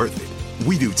know you're worth it.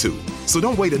 We do too. So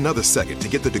don't wait another second to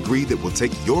get the degree that will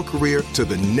take your career to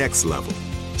the next level.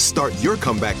 Start your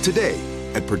comeback today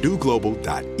at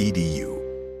purdueglobal.edu.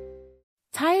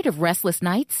 Tired of restless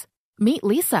nights? Meet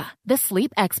Leesa, the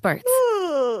sleep experts.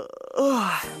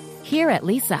 Here at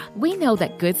Leesa, we know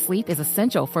that good sleep is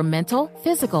essential for mental,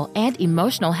 physical, and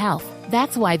emotional health.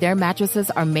 That's why their mattresses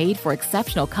are made for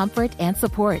exceptional comfort and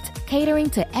support, catering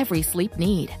to every sleep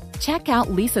need. Check out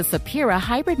Leesa's Sapira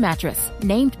Hybrid Mattress,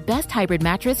 named Best Hybrid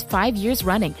Mattress 5 years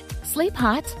running. Sleep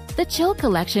hot? The Chill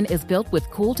Collection is built with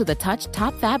cool-to-the-touch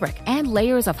top fabric and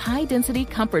layers of high-density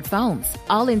comfort foams,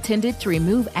 all intended to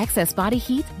remove excess body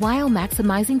heat while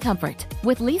maximizing comfort.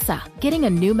 With Leesa, getting a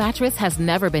new mattress has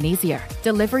never been easier.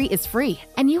 Delivery is free,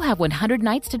 and you have 100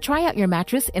 nights to try out your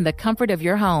mattress in the comfort of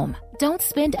your home. Don't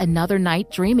spend another night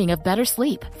dreaming of better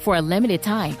sleep. For a limited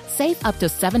time, save up to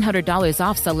 $700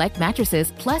 off select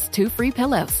mattresses plus 2 free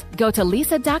pillows. Go to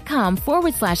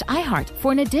leesa.com/iHeart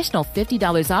for an additional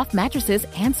 $50 off mattresses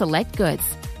and select goods.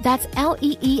 That's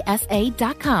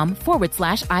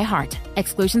LEESA.com/iHeart.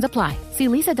 Exclusions apply. See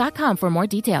leesa.com for more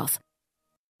details.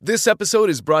 This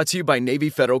episode is brought to you by Navy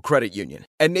Federal Credit Union.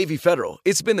 At Navy Federal,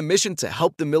 it's been the mission to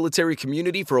help the military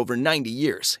community for over 90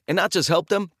 years. And not just help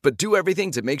them, but do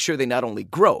everything to make sure they not only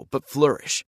grow, but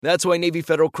flourish. That's why Navy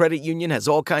Federal Credit Union has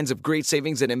all kinds of great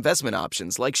savings and investment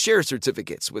options like share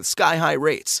certificates with sky-high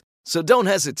rates. So don't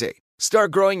hesitate.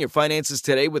 Start growing your finances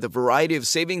today with a variety of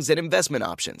savings and investment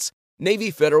options.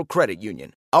 Navy Federal Credit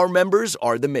Union. Our members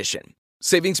are the mission.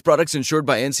 Savings products insured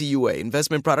by NCUA.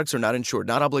 Investment products are not insured,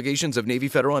 not obligations of Navy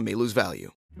Federal and may lose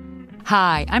value.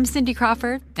 Hi, I'm Cindy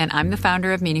Crawford, and I'm the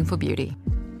founder of Meaningful Beauty.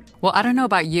 Well, I don't know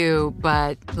about you,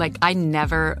 but I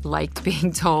never liked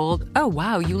being told, oh,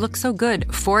 wow, you look so good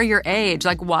for your age.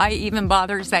 Why even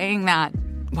bother saying that?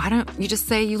 Why don't you just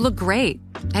say you look great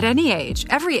at any age,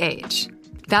 every age?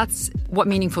 That's what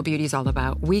Meaningful Beauty is all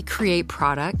about. We create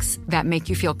products that make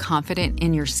you feel confident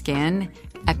in your skin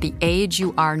at the age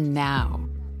you are now.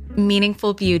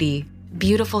 Meaningful Beauty.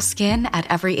 Beautiful skin at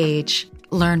every age.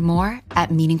 Learn more at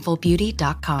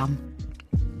meaningfulbeauty.com.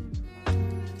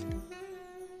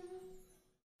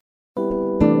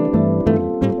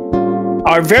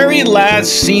 Our very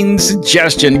last scene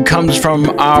suggestion comes from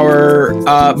our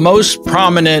most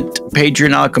prominent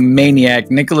Patreon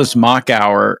alchemaniac, Nicholas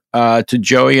Mockhour, to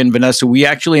Joey and Vanessa. We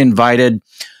actually invited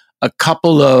a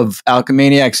couple of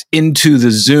alchemaniacs into the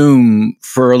Zoom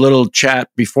for a little chat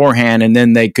beforehand, and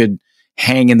then they could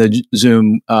hang in the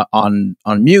Zoom on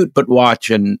mute, but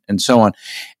watch and so on.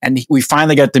 And we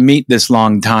finally got to meet this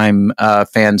longtime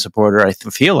fan supporter. I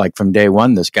feel like from day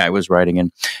one, this guy was writing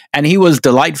in, and he was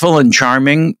delightful and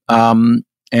charming.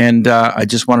 And I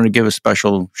just wanted to give a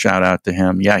special shout out to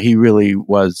him. Yeah, he really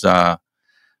was a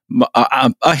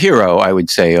hero, I would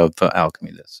say, of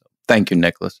Alchemy This. So thank you,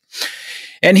 Nicholas.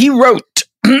 And he wrote,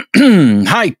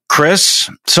 hi, Chris.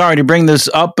 Sorry to bring this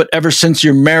up, but ever since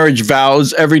your marriage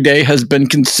vows, every day has been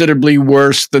considerably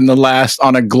worse than the last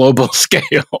on a global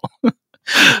scale.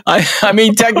 I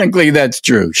mean, technically, that's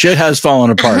true. Shit has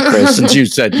fallen apart, Chris, since you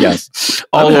said yes.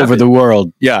 All over the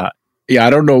world. Yeah.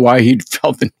 I don't know why he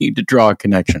felt the need to draw a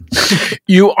connection.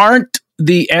 You aren't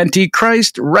the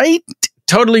Antichrist, right?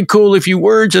 Totally cool if you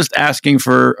were, just asking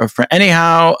for a friend.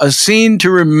 Anyhow, a scene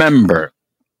to remember.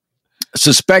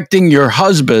 Suspecting your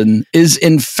husband is,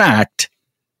 in fact,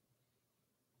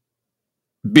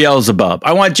 Beelzebub.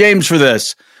 I want James for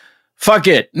this. Fuck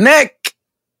it. Nick!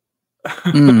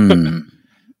 What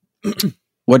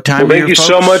time? Well, thank you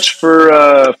so much for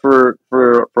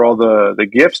all the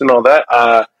gifts and all that.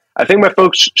 I think my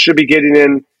folks should be getting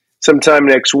in sometime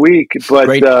next week,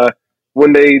 but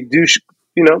when they do,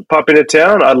 pop into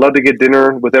town, I'd love to get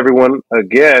dinner with everyone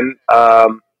again.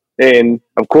 And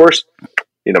of course,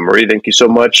 Marie, thank you so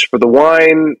much for the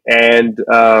wine. And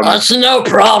that's no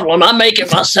problem. I make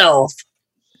it myself.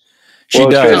 She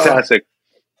does. Fantastic.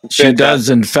 She does,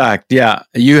 in fact. Yeah.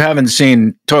 You haven't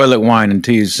seen toilet wine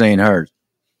until you've seen hers.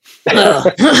 You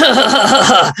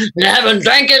haven't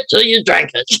drank it till you drank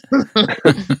it.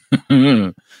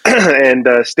 And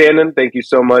Stanton, thank you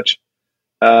so much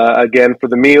again for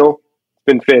the meal. It's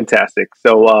been fantastic.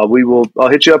 So I'll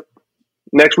hit you up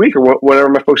next week or whenever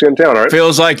my folks are in town. All right.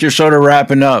 Feels like you're sort of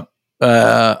wrapping up.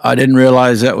 I didn't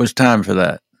realize that was time for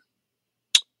that.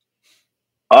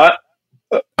 Are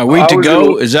we to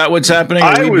go? Is that what's happening?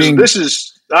 I'm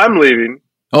leaving.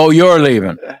 Oh, you're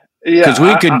leaving. Yeah, because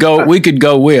we could go. We could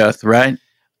go with, right?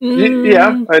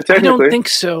 Yeah, technically. I don't think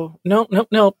so. No.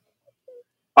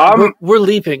 We're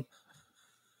leaving.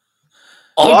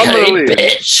 Okay,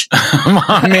 bitch.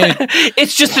 I mean,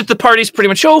 it's just that the party's pretty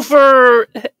much over.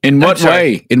 In what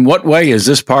way? In what way is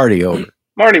this party over?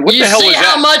 Marty, what the hell was that? You see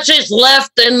how much is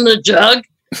left in the jug?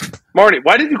 Marty,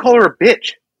 why did you call her a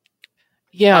bitch?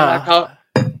 Yeah.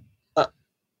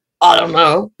 I don't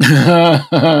know.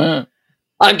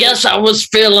 I guess I was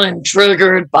feeling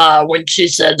triggered by when she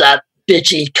said that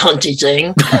bitchy cunty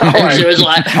thing. And she was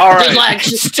like,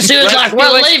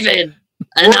 we're leaving.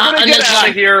 And we're going to get out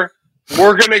of here.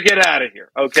 We're going to get out of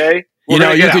here, okay?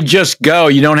 You could just go.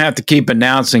 You don't have to keep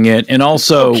announcing it. And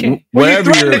also,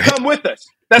 wherever you threatened to come with us.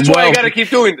 That's why I got to keep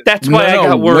doing this. That's why I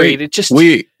got worried.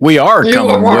 We are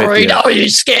coming with you. Are you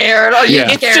scared? Are you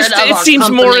scared? It seems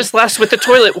more is less with the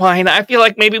toilet wine. I feel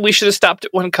like maybe we should have stopped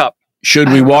at one cup.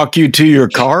 Should we walk you to your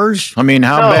cars? I mean,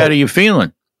 how bad are you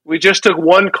feeling? We just took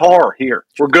one car here.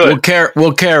 We're good.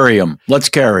 We'll carry them. Let's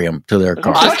carry them to their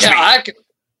cars.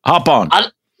 Hop on.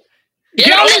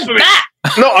 Get on his back.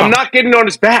 No, I'm not getting on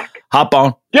his back. Hop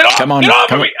on. Get off. Come on. Get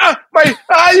off of me.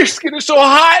 Your skin is so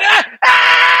hot.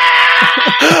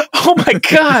 Oh my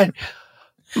God.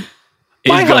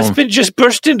 My husband just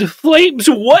burst into flames.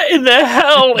 What in the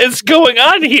hell is going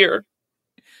on here?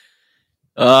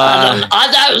 I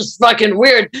thought it was fucking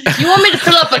weird. You want me to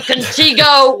fill up a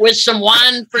Contigo with some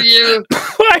wine for you? No.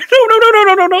 I'm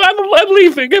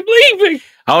leaving.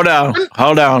 Hold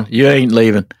on. You ain't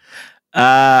leaving.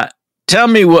 Tell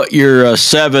me what your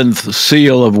seventh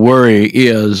seal of worry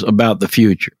is about the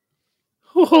future.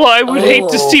 Well, I would hate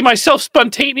to see myself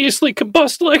spontaneously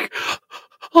combust like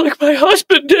my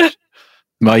husband did.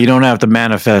 Well, you don't have to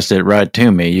manifest it right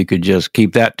to me. You could just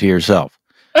keep that to yourself.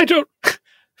 I don't.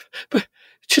 But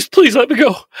just please let me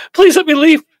go. Please let me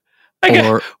leave.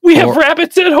 We have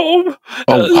rabbits at home.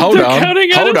 Hold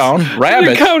on. Rabbits.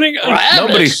 They're counting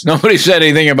rabbits. Nobody said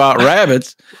anything about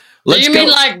rabbits. Do you mean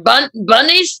like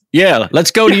bunnies? Yeah, let's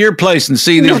go to your place and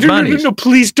see these bunnies. No,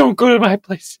 please don't go to my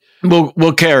place.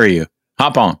 We'll carry you.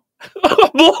 Hop on.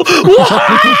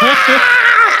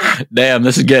 Damn,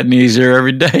 this is getting easier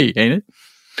every day, ain't it?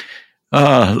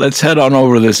 Let's head on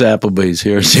over to this Applebee's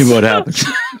here and see what happens.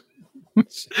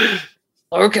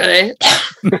 Okay.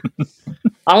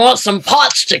 I want some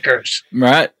pot stickers.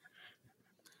 Right.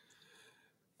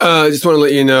 I just want to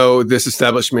let you know this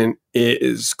establishment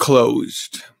is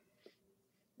closed.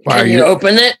 Can you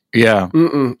open it? Yeah.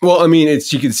 Well, I mean,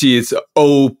 you can see it's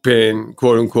open,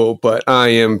 quote unquote, but I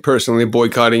am personally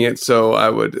boycotting it, so I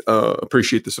would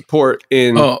appreciate the support.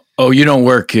 You don't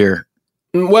work here.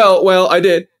 Well, I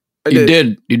did. You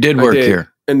did work here.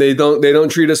 And they don't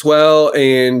treat us well,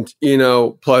 and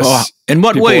plus, in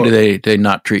what way do they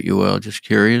not treat you well? Just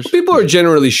curious. People are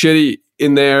generally shitty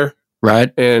in there,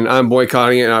 right? And I'm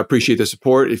boycotting it, and I appreciate the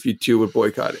support. If you too would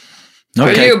boycott it,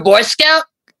 okay. Are you a Boy Scout?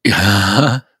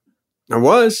 I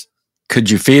was. Could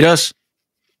you feed us?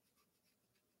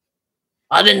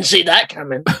 I didn't see that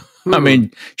coming. I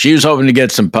mean, she was hoping to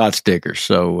get some pot stickers,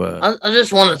 so I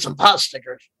just wanted some pot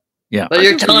stickers. Yeah. But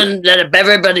you're telling that if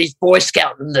everybody's Boy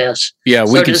Scouting this,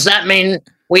 does that mean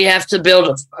we have to build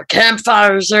a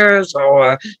campfire reserves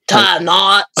or tie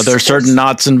knots? Are there certain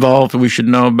knots involved we should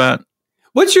know about?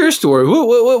 What's your story?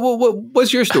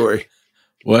 What's your story?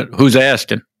 What? Who's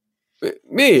asking?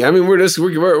 Me. I mean, we're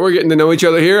getting to know each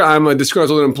other here. I'm a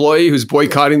disgruntled employee who's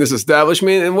boycotting this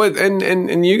establishment,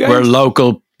 and you guys. We're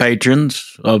local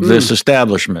patrons of this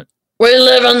establishment. We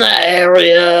live in the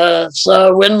area,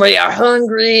 so when we are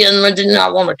hungry and we do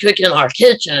not want to cook in our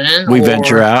kitchen, we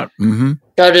venture out. Mm-hmm.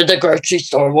 Go to the grocery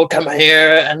store. We'll come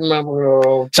here and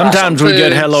we'll. Sometimes we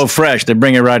get Hello Fresh. They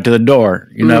bring it right to the door.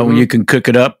 You know, when you can cook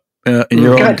it up in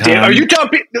your own time. Are you telling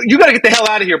me you got to get the hell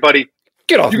out of here, buddy?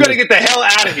 Get off! You got to get the hell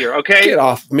out of here, okay? Get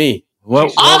off me! I'll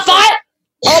fight.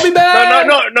 I'll be back.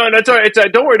 No, that's all right.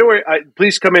 Don't worry.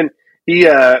 Please come in. He's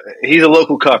a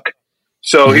local cuck.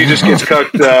 So he just gets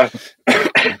cucked.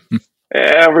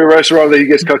 Every restaurant that he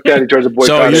gets cucked at, he turns a boycott.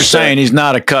 So you're saying he's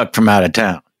not a cuck from out of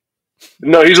town?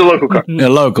 No, he's a local cuck. A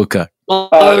local cuck.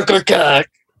 Local cuck.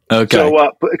 Okay.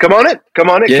 So come on in.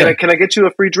 Yeah. Can I get you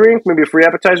a free drink? Maybe a free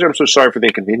appetizer? I'm so sorry for the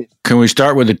inconvenience. Can we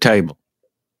start with the table?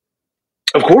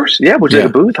 Of course. Yeah. Would you like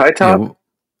a booth? High top?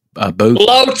 Booth.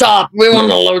 Low top. We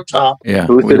want a low top. Yeah.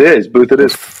 Booth it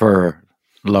is. For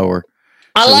lower.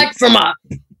 I like from up.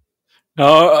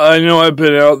 I know I've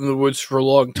been out in the woods for a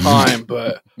long time,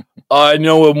 but I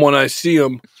know him when I see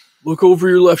him. Look over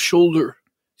your left shoulder.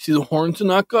 See the horns in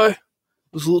that guy?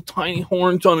 Those little tiny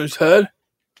horns on his head.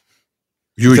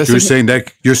 You're saying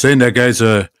that guy's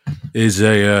is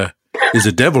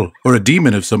a devil or a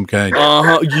demon of some kind.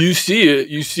 You see it.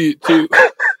 You see it too.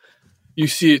 You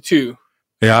see it too.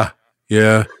 Yeah.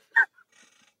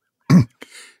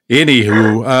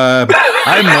 Anywho,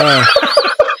 I'm.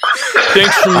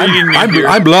 Thanks for meeting me.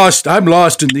 I'm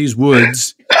lost in these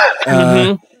woods.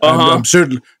 I'm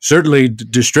certainly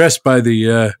distressed by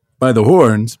the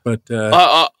horns, but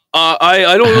I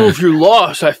don't know if you're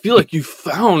lost. I feel like you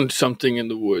found something in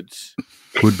the woods.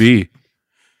 Could be.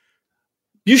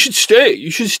 You should stay.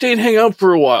 You should stay and hang out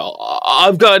for a while.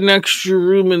 I've got an extra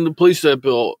room in the place I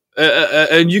built,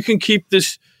 and you can keep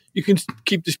this. You can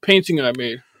keep this painting I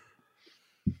made.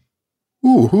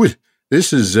 Ooh,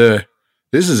 this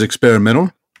is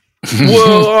experimental.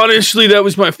 Well, honestly, that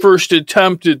was my first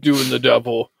attempt at doing the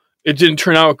devil. It didn't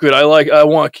turn out good. I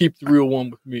want to keep the real one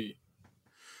with me.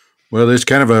 Well, there's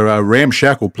kind of a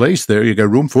ramshackle place there. You got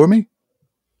room for me?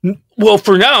 Well,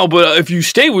 for now, but if you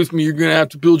stay with me, you're going to have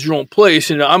to build your own place.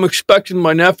 And I'm expecting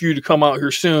my nephew to come out here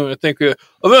soon. I think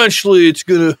eventually he's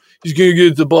going to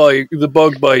get the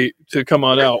bug bite to come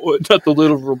on out. Well, not the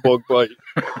literal bug bite,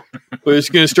 but it's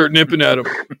going to start nipping at him.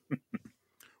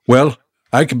 Well,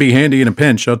 I could be handy in a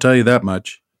pinch, I'll tell you that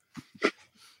much.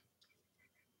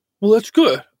 Well, that's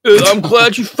good. I'm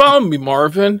glad you found me,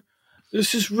 Marvin.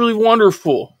 This is really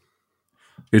wonderful.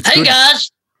 Hey,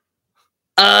 guys.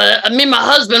 Me and my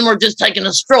husband were just taking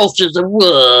a stroll through the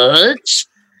woods.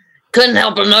 Couldn't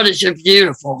help but notice your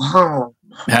beautiful home.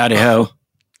 Howdy ho.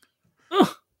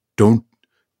 Don't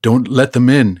let them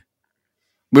in.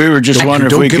 We were just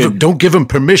wondering if we could... Don't give them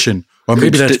permission, or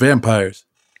maybe that's vampires.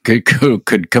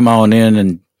 Could come on in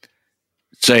and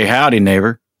say howdy,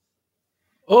 neighbor.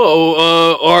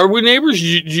 Are we neighbors? Do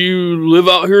you live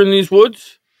out here in these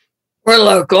woods? We're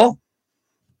local.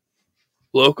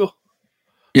 Local?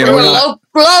 Yeah, we're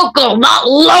local, not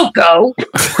loco.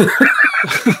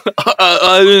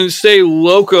 I didn't say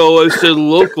loco, I said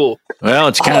local. Well,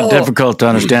 it's kind of difficult to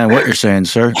understand what you're saying,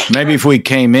 sir. Maybe if we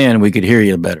came in, we could hear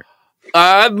you better.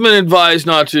 I've been advised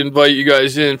not to invite you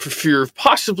guys in for fear of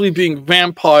possibly being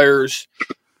vampires.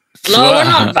 No, we're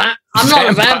not. I'm not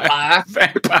a vampire.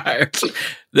 Vampires.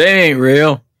 They ain't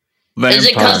real. Vampire. Is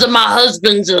it because of my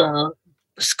husband's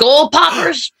skull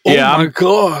poppers? Yeah, oh my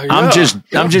God. Yeah.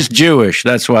 I'm just Jewish.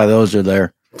 That's why those are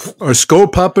there. Are skull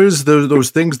poppers those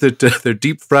things that they're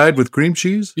deep fried with cream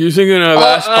cheese? You're thinking of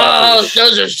ass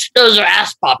poppers? Those are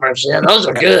ass poppers. Yeah, those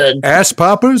are good. Ass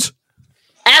poppers?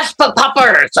 Ass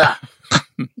poppers.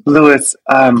 Louis,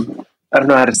 I don't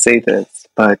know how to say this,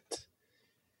 but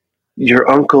your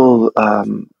uncle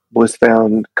was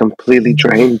found completely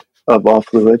drained of all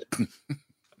fluid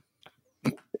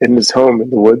in his home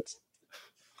in the woods.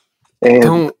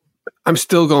 And I'm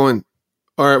still going.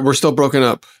 All right, we're still broken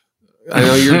up. I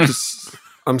know you're just...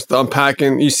 I'm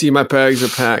packing. You see my bags are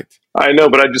packed. I know,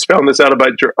 but I just found this out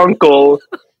about your uncle,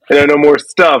 and I know more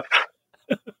stuff.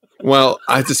 Well,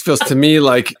 it just feels to me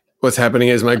like what's happening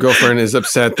is my girlfriend is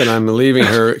upset that I'm leaving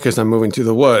her because I'm moving to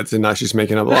the woods, and now she's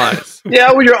making up lies.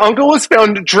 Yeah, well, your uncle was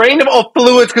found drained of all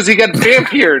fluids because he got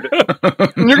vampired.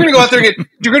 And you're gonna go out there and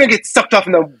you're gonna get sucked off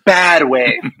in a bad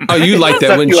way. Oh, you like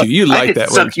that, wouldn't you? You like that,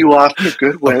 suck you off in a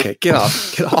good way. Okay, get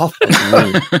off.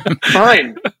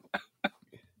 Fine.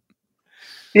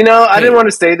 You know, I didn't want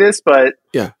to say this, but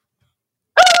yeah.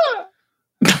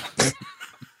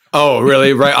 Oh,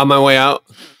 really? Right on my way out?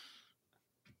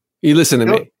 You listen to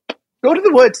me. Go to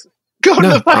the woods. Go to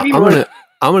the fucking woods.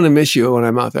 I'm gonna miss you when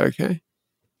I'm out there. Okay.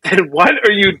 And what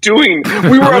are you doing?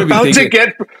 We were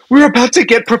about to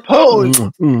get proposed.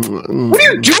 What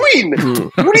are you doing?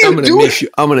 What are you doing?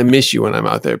 I'm gonna miss you when I'm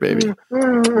out there, baby.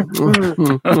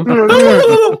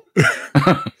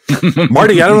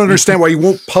 Marty, I don't understand why you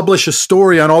won't publish a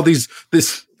story on all this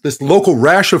local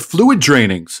rash of fluid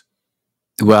drainings.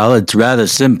 Well, it's rather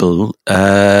simple.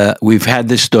 We've had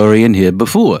this story in here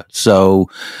before, so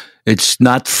it's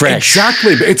not fresh.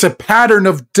 Exactly. It's a pattern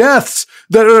of deaths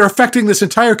that are affecting this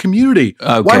entire community.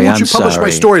 Okay, why won't you publish my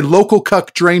story, Local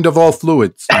Cuck Drained of All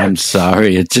Fluids? I'm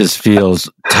sorry. It just feels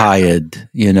tired,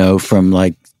 from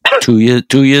like 2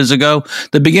 years ago.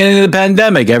 The beginning of the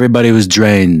pandemic, everybody was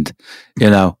drained.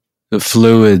 The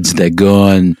fluids, they're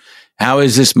gone. How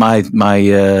is this my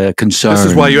concern? This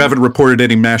is why you haven't reported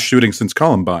any mass shootings since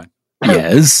Columbine.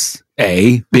 Yes.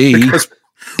 A. B. Because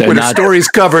when a story's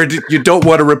covered, you don't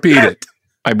want to repeat it.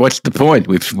 What's the point?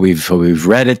 We've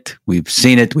read it, we've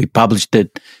seen it, we published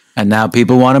it, and now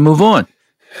people want to move on.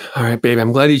 All right, babe.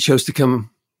 I'm glad you chose to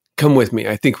come with me.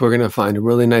 I think we're gonna find a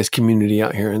really nice community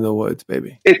out here in the woods,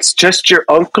 baby. It's just your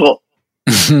uncle.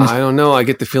 I don't know. I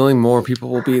get the feeling more people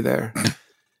will be there.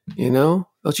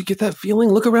 Don't you get that feeling?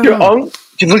 Look around.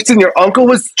 Your uncle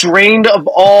was drained of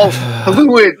all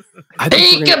fluid.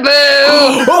 Peekaboo!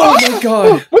 Oh my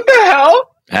God! What the hell?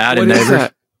 Howdy,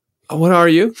 neighbor. What are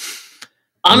you?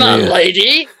 I'm not a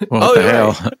lady. What the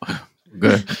hell?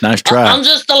 Good. Nice try. I'm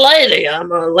just a lady.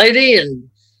 I'm a lady, and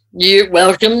you're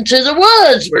welcome to the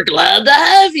woods. We're glad to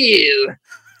have you.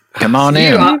 Come on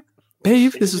in.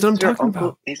 Babe, this is what I'm talking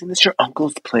about. Isn't this your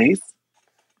uncle's place?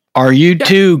 Are you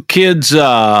two kids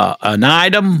an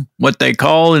item, what they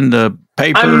call in the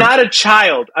paper? I'm not a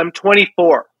child. I'm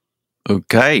 24.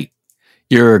 Okay.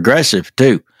 You're aggressive,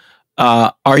 too.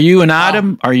 Are you an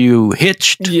item? Are you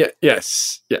hitched? Yeah,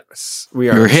 yes. We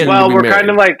are. You're hitched. Well, we're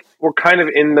kind of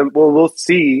in the... Well, we'll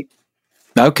see.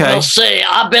 Okay. We'll see.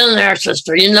 I've been there,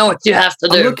 sister. You know what you have to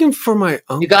do. I'm looking for my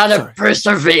uncle. You got to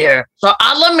persevere. So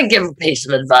let me give a piece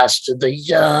of advice to the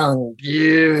young,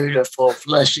 beautiful,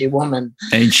 fleshy woman.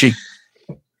 Ain't she?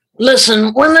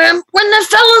 Listen, when the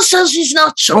fella says he's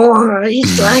not sure,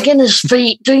 he's dragging his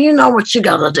feet, do you know what you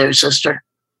got to do, sister?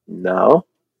 No.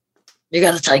 You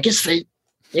got to take his feet.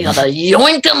 You got to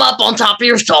yoink him up on top of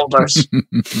your shoulders.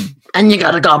 And you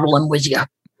got to gobble him with you.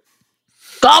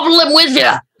 Gobble him with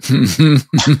you. I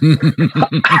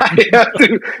have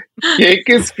to yank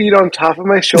his feet on top of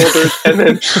my shoulders and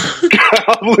then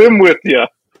gobble him with you.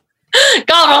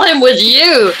 Gobble him with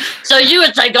you. So you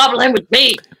would say gobble him with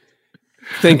me.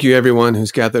 Thank you, everyone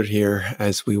who's gathered here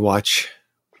as we watch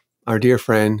our dear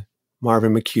friend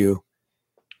Marvin McHugh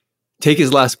take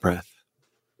his last breath.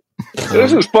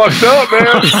 This is fucked up,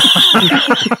 man.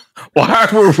 Why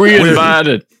were we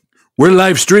invited? We're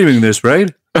live streaming this, right?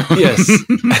 Yes.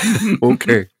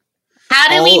 Okay. How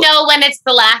do we know when it's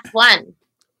the last one?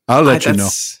 I'll let you know.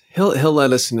 He'll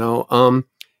let us know.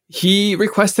 He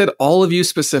requested all of you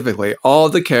specifically, all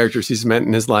the characters he's met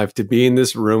in his life, to be in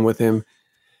this room with him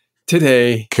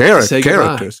today.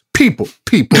 Characters. People.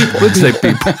 Let's say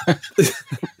people.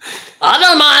 I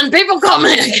don't mind. People call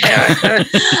me a character.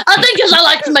 I think because I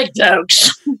like to make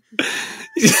jokes.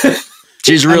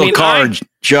 She's a real card.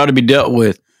 She ought to be dealt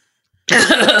with.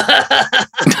 Yeah,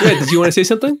 did you want to say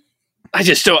something? I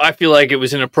feel like it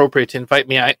was inappropriate to invite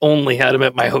me. I only had him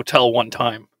at my hotel one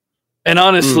time. And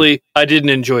honestly, I didn't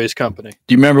enjoy his company.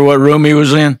 Do you remember what room he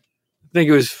was in? I think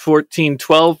it was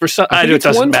 1412 or something. It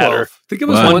doesn't matter. I think it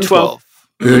was 112.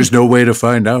 There's no way to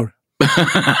find out.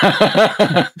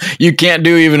 You can't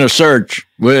do even a search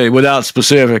without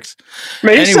specifics.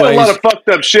 Man, he said a lot of fucked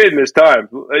up shit in his time.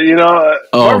 You know.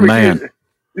 Man,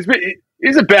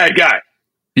 he's a bad guy.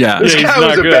 Yeah, this guy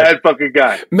was a bad fucking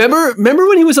guy. Remember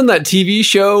when he was on that TV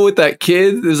show with that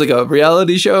kid? It was like a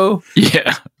reality show.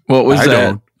 Yeah. What was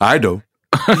that? I don't.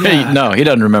 Yeah. No, he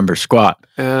doesn't remember squat.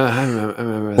 I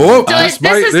remember. Oh, this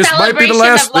might be the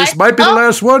last. This might be the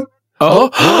last one.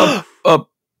 Nope.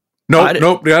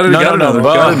 Got another.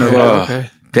 Okay.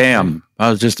 Damn, I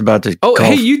was just about to. Oh,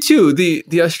 hey, you too.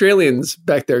 The Australians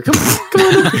back there. Come on up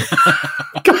here.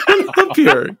 Come on up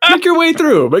here. Make your way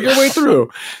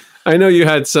through. I know you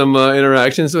had some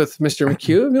interactions with Mr.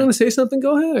 McHugh. If you want to say something,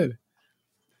 go ahead.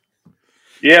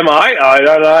 Yeah, I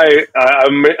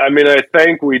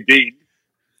think we did.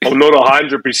 I'm not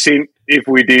 100% if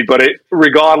we did, but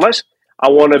regardless,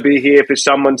 I want to be here for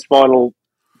someone's final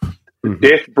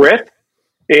death breath,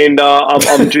 and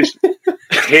I'm just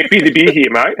happy to be here,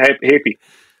 mate. Happy.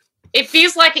 It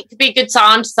feels like it could be a good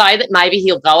time to say that maybe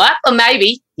he'll go up or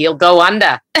maybe he'll go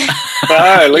under.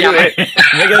 Oh, look at that.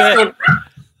 Look at that.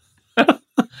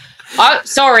 Oh,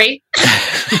 sorry.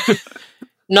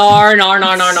 No.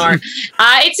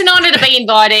 It's an honor to be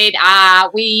invited.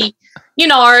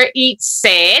 It's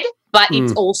sad, but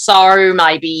it's also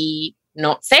maybe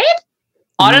not sad.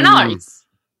 I don't know. It's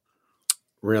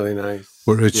really nice.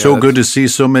 Well, it's so good to see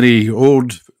so many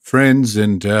old friends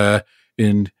and have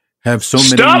so many.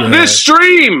 Stop this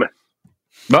stream!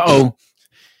 Uh-oh.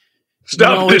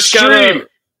 Stop this stream!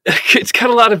 It's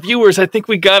got a lot of viewers. I think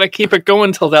we got to keep it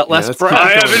going till that last breath.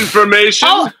 I have information.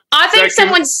 Oh, I think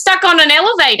someone's stuck on an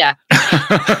elevator.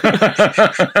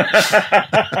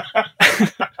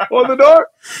 On the door.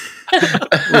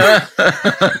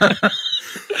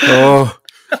 Oh.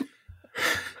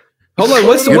 Hold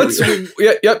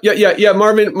on. Yeah,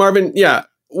 Marvin. Yeah.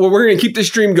 Well, we're going to keep the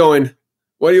stream going.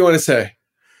 What do you want to say?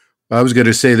 I was going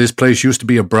to say this place used to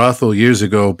be a brothel years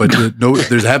ago, but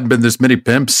there haven't been this many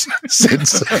pimps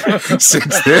since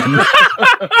then.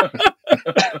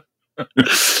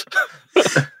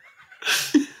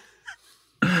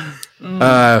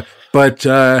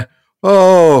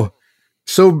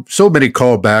 So many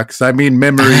callbacks. I mean,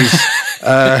 memories.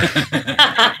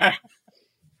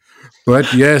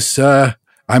 But yes,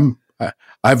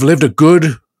 I've lived a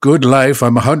good life.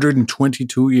 I'm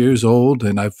 122 years old,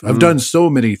 and I've done so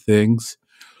many things,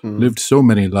 lived so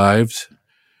many lives.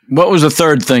 What was the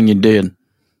third thing you did?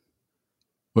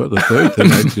 Well, the third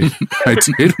thing I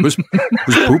did was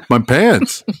poop my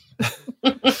pants.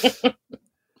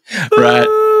 Right.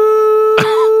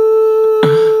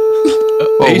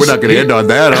 Oh, we're not going to end on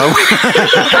that, are we?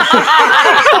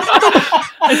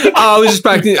 I was just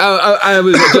practicing. I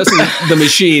was adjusting the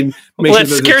machine. Well, that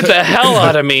scared the hell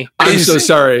out of me. I'm so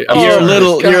sorry. You're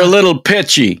a little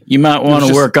pitchy. You might want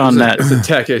to work on that. It's a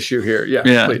tech issue here.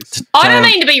 Yeah. Please. I don't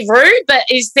mean to be rude, but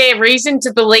is there reason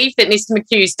to believe that Mr.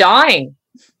 McHugh's dying?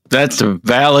 That's a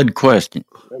valid question.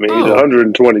 I mean, he's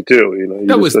 122. You know,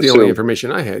 that was the only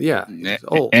information I had. Yeah,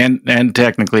 old. And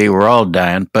technically, we're all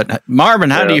dying. But Marvin,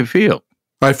 how do you feel?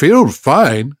 I feel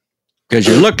fine. Because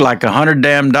you look like $100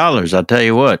 damn. I'll tell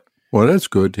you what. Well, that's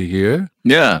good to hear.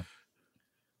 Yeah.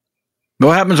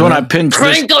 What happens when I pinch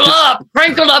crinkled up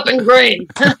and green?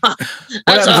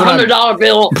 That's a $100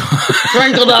 bill.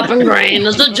 Crinkled up and green.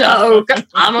 It's a joke.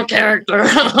 I'm a character.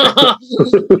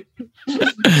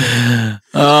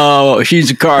 Oh,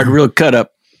 she's a card, real cut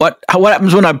up. What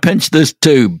happens when I pinch this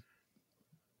tube?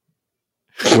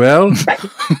 Well,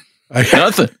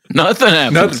 Nothing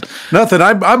happens. Nothing.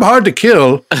 I'm hard to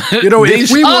kill. You know,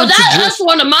 if we want that's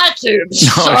one of my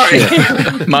tubes. Sorry.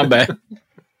 Shit. My bad.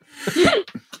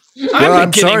 Well,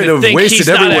 I'm sorry to have wasted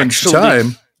everyone's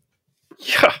time.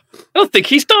 Yeah, I don't think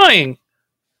he's dying.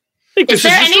 Is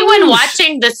there anyone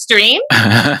watching the stream?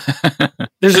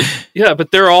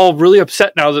 But they're all really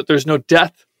upset now that there's no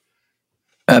death.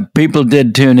 People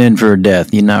did tune in for a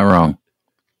death. You're not wrong.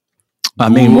 I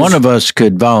mean, one of us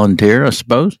could volunteer, I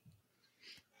suppose.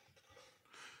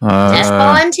 Just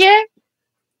volunteer?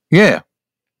 Yeah.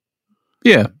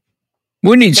 Yeah.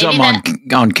 We need something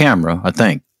on camera, I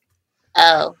think.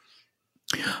 Oh.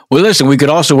 Well, listen, we could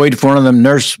also wait for one of them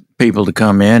nurse people to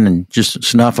come in and just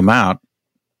snuff them out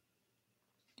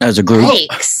as a group.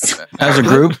 Yikes. As a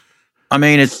group. I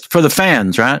mean, it's for the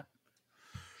fans, right?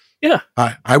 Yeah.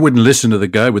 I wouldn't listen to the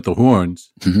guy with the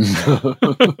horns.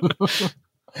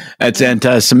 That's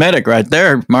anti-Semitic right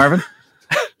there, Marvin.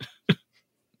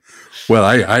 Well,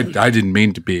 I didn't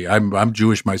mean to be. I'm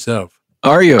Jewish myself.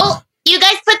 Are you? Oh, you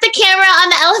guys put the camera on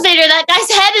the elevator. That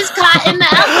guy's head is caught in the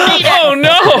elevator. Oh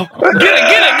no!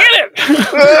 Get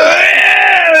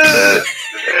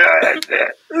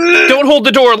it! Don't hold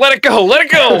the door. Let it go. Let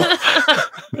it go.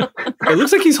 It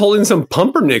looks like he's holding some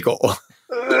pumpernickel.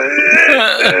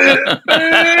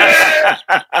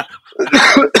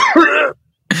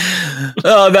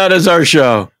 Oh, that is our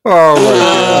show.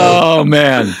 Oh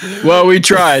man. Well, we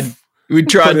tried. We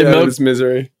tried to milk this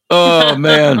misery. Oh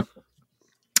man.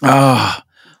 Oh.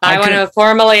 I want to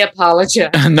formally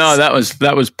apologize. No, that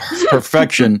was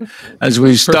perfection as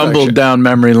we stumbled down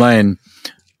memory lane,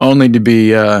 only to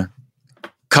be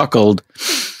cuckolded.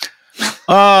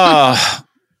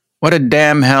 What a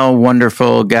damn hell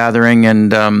wonderful gathering, and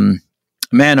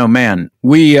man, oh man,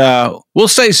 we'll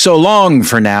say so long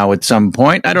for now. At some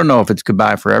point, I don't know if it's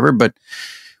goodbye forever, but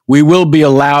we will be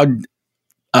allowed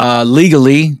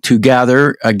legally to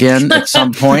gather again at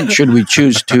some point, should we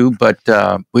choose to. But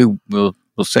we'll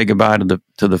say goodbye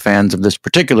to the fans of this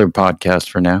particular podcast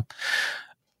for now.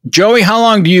 Joey, how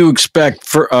long do you expect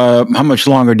how much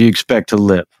longer do you expect to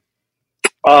live?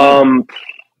 A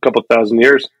couple thousand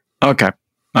years. Okay.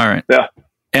 All right. Yeah.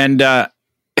 And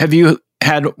have you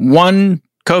had one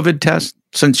COVID test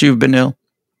since you've been ill?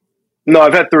 No,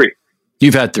 I've had 3.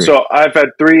 You've had 3. So I've had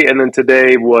 3, and then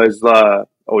today was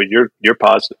you're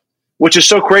positive, which is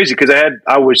so crazy because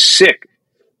I was sick,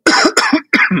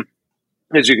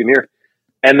 as you can hear.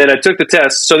 And then I took the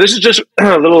test. So this is just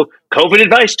a little COVID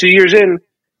advice 2 years in.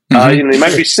 You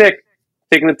might be sick,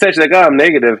 taking the test, you're like, I'm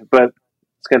negative, but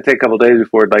it's going to take a couple of days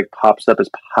before it pops up as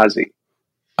posi.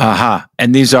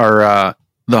 And these are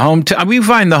the home we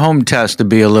find the home test to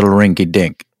be a little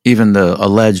rinky-dink, even the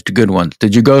alleged good ones.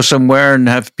 Did you go somewhere and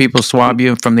have people swab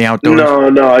you from the outdoors?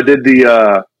 No, I did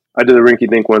the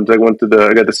rinky-dink ones. I got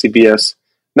the CBS.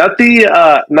 Not the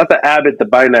Abbott, the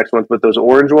Binax ones, but those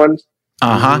orange ones.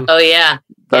 Oh yeah.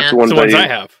 That's the ones I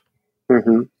have.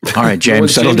 Mm-hmm. All right,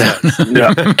 James, settle down.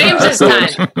 Yeah. James's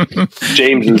time.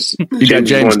 James's. You got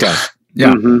James time.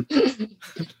 Yeah.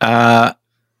 Mm-hmm.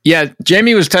 Yeah,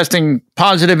 Jamie was testing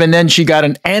positive, and then she got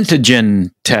an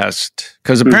antigen test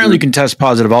because apparently you can test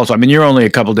positive also. I mean, you're only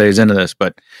a couple days into this,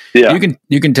 but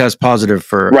you can test positive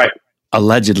for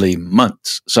allegedly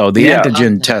months. So the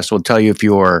antigen test will tell you if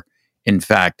you're in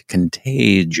fact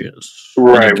contagious.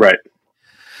 Right.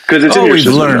 Because it's we've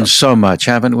learned so much,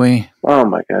 haven't we? Oh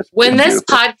my gosh! When this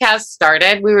podcast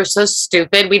started, we were so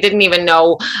stupid. We didn't even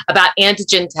know about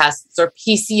antigen tests or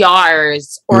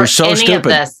PCRs or any of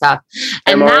this stuff.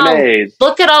 And mRNAs. Now,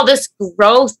 look at all this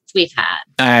growth we've had.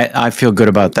 I feel good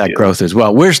about that growth as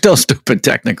well. We're still stupid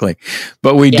technically,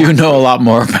 but we do know a lot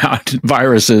more about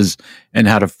viruses and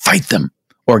how to fight them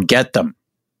or get them,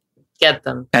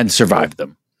 and survive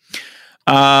them.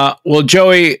 Well,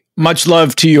 Joey, much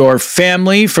love to your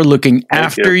family for looking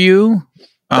after you.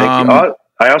 Thank you.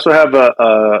 I also have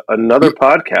another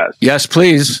podcast. Yes,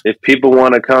 please. If people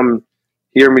want to come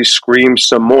hear me scream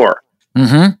some more,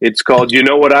 it's called You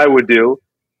Know What I Would Do.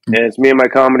 And it's me and my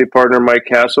comedy partner, Mike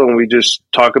Castle, and we just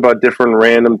talk about different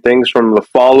random things from the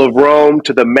fall of Rome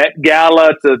to the Met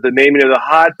Gala to the naming of the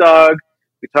hot dog.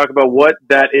 We talk about what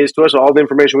that is to us, all the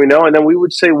information we know, and then we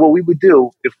would say what we would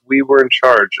do if we were in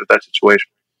charge of that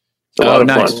situation. It's a lot of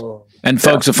fun. And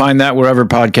folks will find that wherever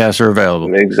podcasts are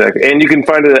available. Exactly. And you can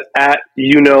find it at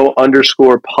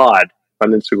 @pod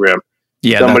on Instagram.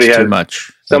 Yeah, that's too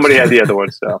much. Somebody had the other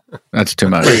one, so. That's too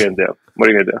much. What are you going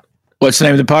to do? What's the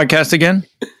name of the podcast again?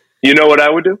 You Know What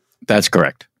I Would Do? That's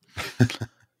correct.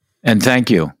 And thank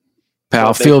you,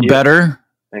 pal. Feel better.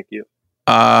 Thank you.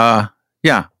 Yeah.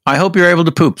 I hope you're able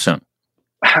to poop soon.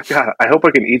 God, I hope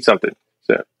I can eat something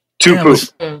soon.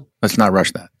 Poop. Let's not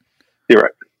rush that. You're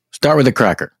right. Start with a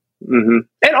cracker. Mm-hmm.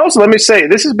 And also, let me say,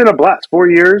 this has been a blast. 4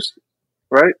 years,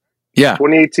 right? Yeah.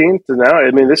 2018 to now.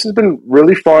 I mean, this has been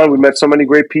really fun. We met so many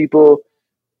great people.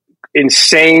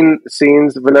 Insane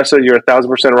scenes. Vanessa, you're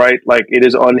 1,000% right. Like, it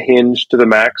is unhinged to the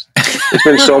max. It's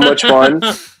been so much fun.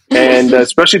 And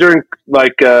especially during,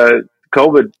 like,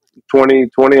 COVID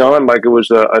 2020 on, like, it was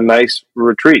a nice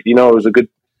retreat. You know, it was a good,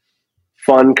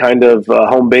 fun kind of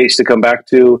home base to come back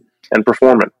to and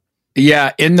perform in.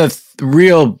 Yeah, in the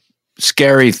real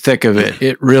scary thick of it,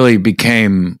 it really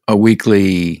became a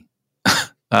weekly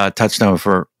touchstone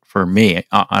for me.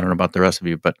 I don't know about the rest of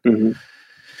you, but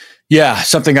yeah,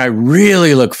 something I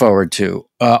really look forward to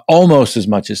almost as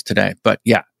much as today. But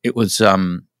yeah, it was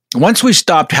once we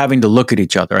stopped having to look at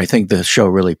each other, I think the show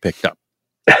really picked up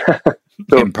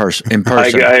in person. I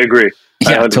agree.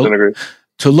 I 100% agree.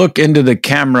 To look into the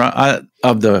camera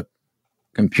of the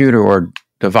computer or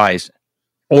device,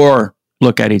 or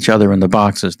look at each other in the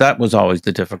boxes. That was always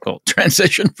the difficult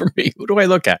transition for me. Who do I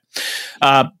look at?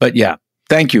 But yeah,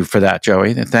 thank you for that,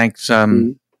 Joey. Thanks.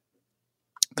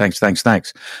 Thanks.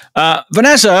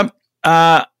 Vanessa,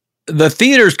 the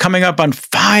theater's coming up on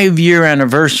 5-year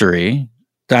anniversary.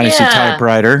 Dynasty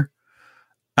Typewriter.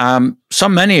 So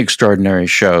many extraordinary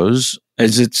shows.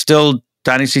 Is it still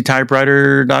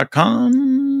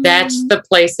DynastyTypewriter.com? That's the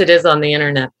place it is on the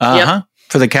internet. Yep.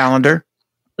 For the calendar.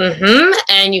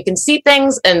 And you can see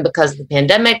things. And because of the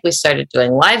pandemic, we started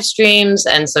doing live streams.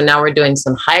 And so now we're doing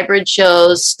some hybrid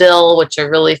shows still, which are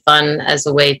really fun as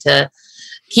a way to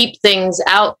keep things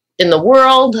out in the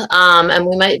world. And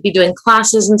we might be doing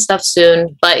classes and stuff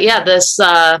soon. But yeah, this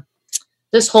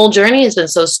whole journey has been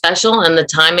so special. And the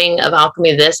timing of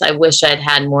Alchemy This, I wish I'd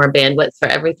had more bandwidth for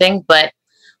everything. But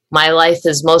my life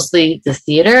is mostly the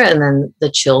theater and then the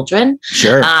children.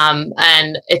 Sure.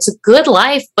 And it's a good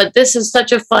life, but this is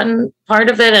such a fun part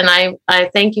of it. And I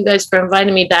thank you guys for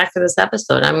inviting me back for this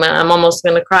episode. I'm almost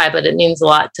going to cry, but it means a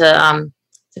lot to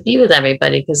be with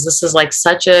everybody, because this is like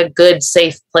such a good,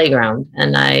 safe playground.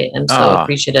 And I am so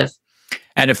appreciative.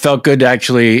 And it felt good to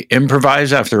actually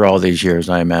improvise after all these years,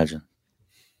 I imagine.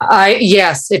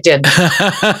 Yes, it did.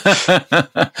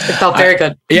 It felt very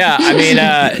good. Yeah, I mean,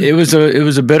 it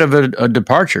was a bit of a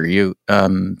departure.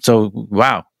 So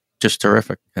wow, just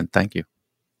terrific, and thank you.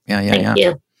 Thank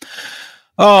you.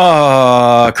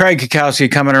 Oh, Craig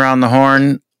Cackowski coming around the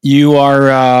horn. You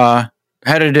are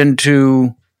headed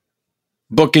into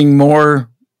booking more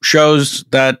shows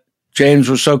that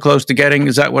James was so close to getting.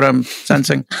 Is that what I'm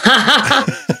sensing?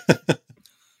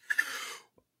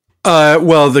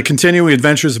 Well, the continuing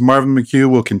adventures of Marvin McHugh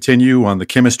will continue on the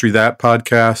Chemistry That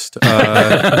podcast.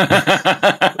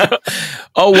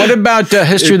 What about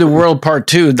History of the World Part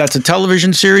 2? That's a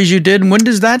television series you did. When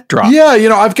does that drop? Yeah,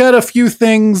 I've got a few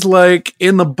things like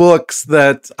in the books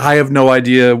that I have no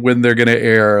idea when they're going to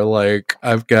air. Like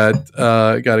I've got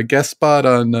a guest spot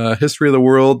on History of the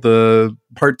World, the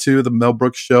Part 2, the Mel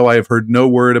Brooks show. I have heard no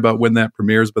word about when that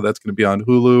premieres, but that's going to be on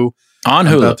Hulu. On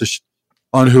Hulu.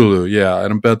 On Hulu, yeah.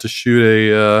 And I'm about to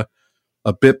shoot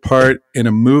a bit part in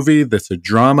a movie that's a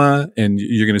drama, and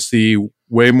you're going to see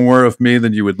way more of me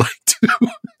than you would like to.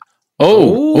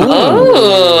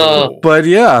 Oh. But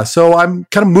yeah, so I'm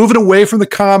kind of moving away from the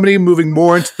comedy, moving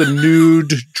more into the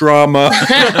nude drama.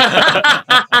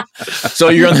 So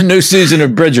you're on the new season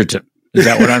of Bridgerton. Is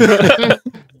that what I'm...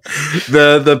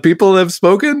 The people have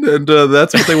spoken, and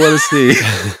that's what they want to see.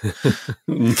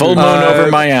 Full moon over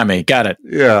Miami. Got it.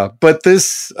 Yeah, but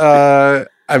this, I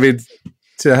mean,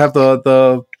 to have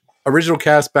the original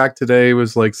cast back today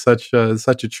was like such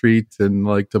a treat, and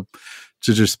like to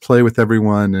just play with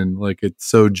everyone, and like it's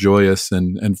so joyous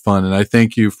and fun. And I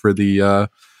thank you for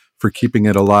for keeping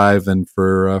it alive and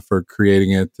for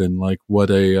creating it, and like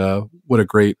what a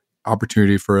great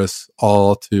opportunity for us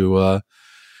all to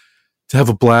have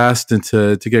a blast and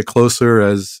to get closer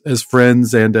as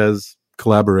friends and as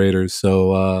collaborators.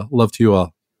 So love to you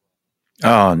all.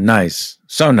 Oh, nice.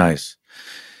 So nice.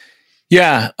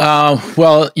 Yeah.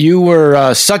 Well, you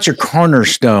were such a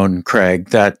cornerstone,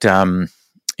 Craig, that,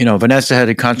 Vanessa had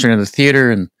to concentrate on the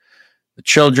theater and the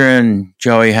children.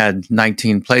 Joey had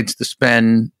 19 plates to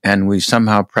spend, and we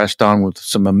somehow pressed on with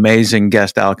some amazing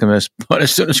guest alchemists. But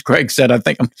as soon as Craig said, I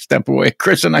think I'm going to step away,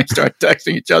 Chris and I started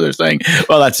texting each other saying,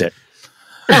 well, that's it.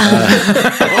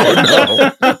 Oh,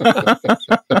 no.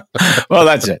 Well,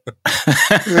 that's it.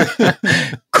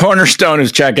 Cornerstone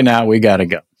is checking out. We got to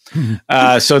go.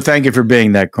 So thank you for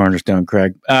being that cornerstone,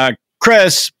 Craig.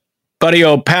 Chris, buddy,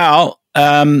 old pal,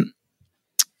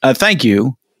 thank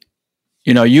you.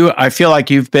 I feel like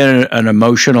you've been an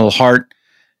emotional heart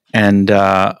and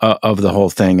of the whole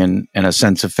thing, and a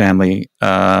sense of family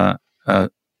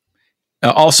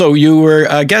Also, you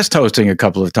were guest hosting a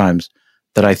couple of times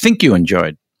that I think you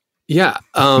enjoyed. Yeah.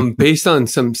 Based on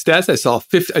some stats I saw,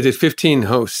 I did 15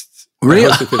 hosts. Really? I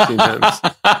hosted 15 times.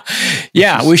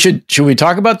 Yeah, should we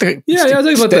talk about the I'll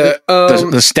talk about that.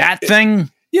 The stat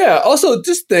thing? Yeah, also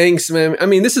just thanks, man. I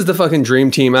mean, this is the fucking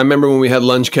dream team. I remember when we had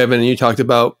lunch, Kevin, and you talked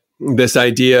about this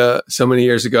idea so many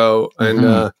years ago,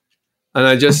 and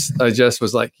I just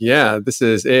was like, yeah, this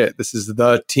is it. This is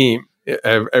the team.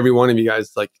 Every one of you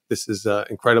guys, like, this is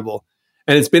incredible,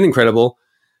 and it's been incredible.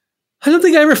 I don't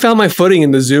think I ever found my footing in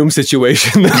the Zoom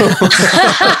situation, though.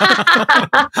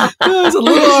 It was a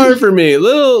little hard for me, a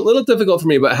little difficult for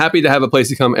me, but happy to have a place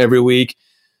to come every week.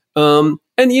 And,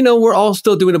 we're all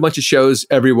still doing a bunch of shows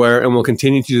everywhere, and we'll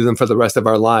continue to do them for the rest of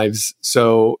our lives.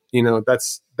 So,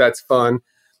 that's fun.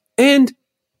 And,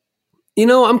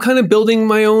 I'm kind of building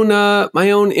my own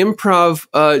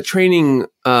improv training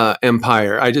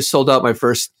empire. I just sold out my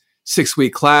first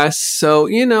 6-week class. So,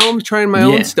 I'm trying my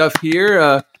own stuff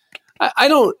here.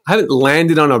 I haven't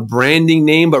landed on a branding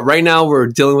name, but right now we're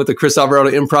dealing with the Chris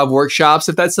Alvarado improv workshops.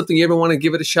 If that's something you ever want to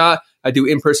give it a shot, I do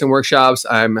in-person workshops.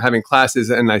 I'm having classes,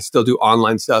 and I still do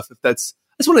online stuff. I just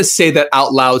want to say that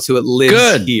out loud so it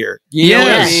lives here. You know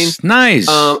what I mean? Nice.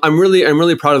 I'm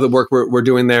really proud of the work we're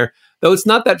doing there. Though it's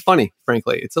not that funny,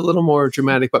 frankly. It's a little more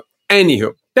dramatic. But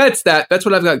anywho, that's that. That's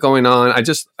what I've got going on. I'm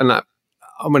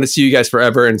going to see you guys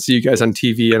forever and see you guys on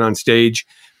TV and on stage.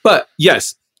 But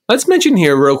yes. Let's mention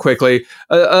here real quickly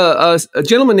a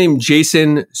gentleman named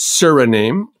Jason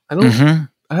Suriname. I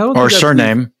don't or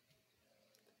surname.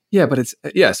 Yeah, but it's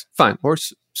fine, or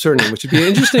surname, which would be an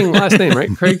interesting last name, right,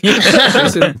 Craig?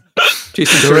 Jason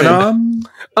Suriname.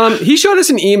 He showed us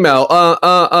an email.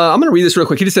 I'm going to read this real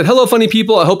quick. He just said, "Hello, funny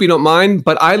people. I hope you don't mind,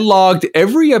 but I logged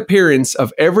every appearance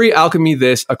of every Alchemy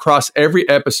This across every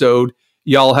episode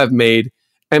y'all have made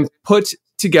and put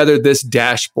together this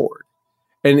dashboard."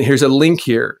 And here's a link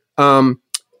here.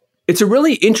 It's a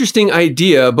really interesting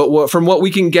idea, but from what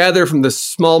we can gather from the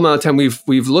small amount of time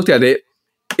we've looked at it,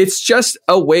 it's just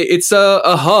a way. It's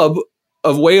a hub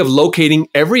of way of locating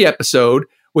every episode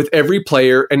with every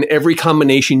player and every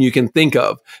combination you can think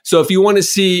of. So if you want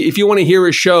to hear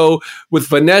a show with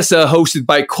Vanessa hosted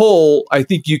by Cole, I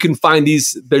think you can find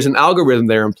these. There's an algorithm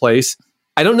there in place.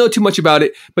 I don't know too much about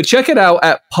it, but check it out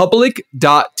at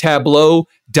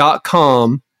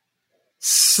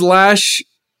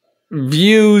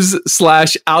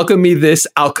public.tableau.com/views/alchemy this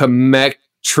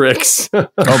alchemetrics. Oh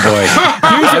boy.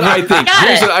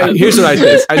 Here's what I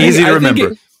think. Easy to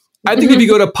remember. I think if you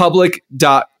go to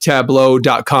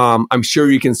public.tableau.com, I'm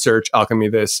sure you can search Alchemy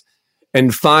This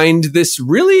and find this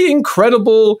really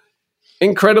incredible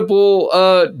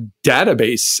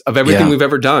database of everything we've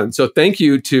ever done. So thank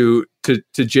you to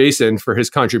Jason for his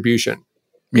contribution.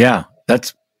 Yeah,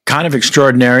 that's kind of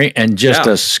extraordinary and just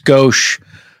a skosh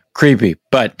creepy,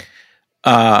 but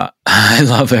I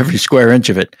love every square inch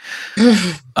of it.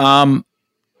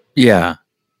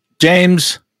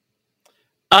 James,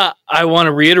 I want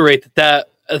to reiterate that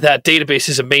database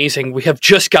is amazing. We have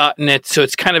just gotten it, so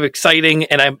it's kind of exciting,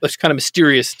 and it's kind of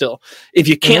mysterious still. If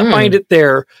you can't find it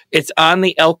there, it's on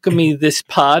the Alchemy This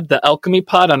Pod, the Alchemy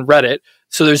Pod on Reddit.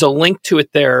 So there's a link to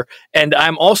it there. And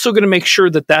I'm also going to make sure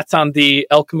that that's on the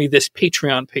Alchemy This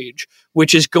Patreon page,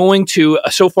 which is going to,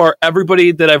 so far,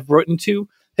 everybody that I've written to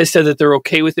has said that they're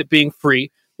okay with it being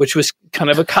free, which was kind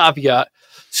of a caveat.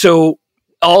 So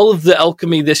all of the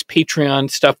Alchemy This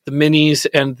Patreon stuff, the minis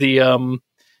and the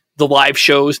live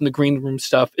shows and the green room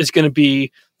stuff is going to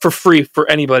be for free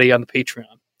for anybody on the Patreon.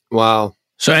 Wow.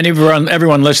 So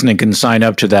everyone listening can sign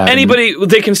up to that.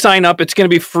 They can sign up. It's going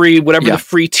to be free. Whatever the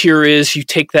free tier is, you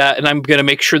take that, and I'm going to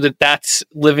make sure that that's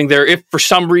living there. If for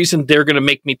some reason they're going to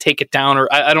make me take it down,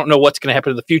 or I don't know what's going to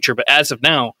happen in the future, but as of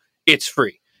now, it's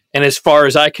free. And as far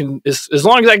as I can, as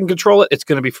long as I can control it, it's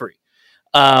going to be free.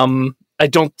 I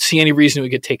don't see any reason it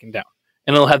would get taken down.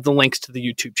 And it'll have the links to the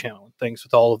YouTube channel and things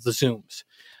with all of the Zooms.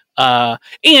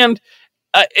 And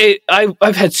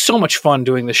I've had so much fun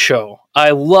doing the show.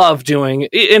 I love doing,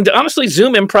 and honestly,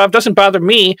 Zoom improv doesn't bother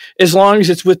me as long as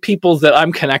it's with people that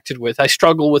I'm connected with. I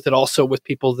struggle with it also with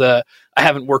people that I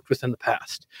haven't worked with in the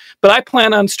past. But I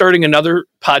plan on starting another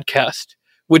podcast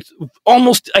with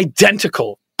almost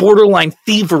identical, borderline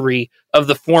thievery of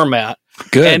the format.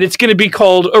 Good. And it's going to be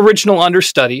called Original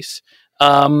Understudies.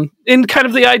 In kind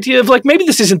of the idea of like, maybe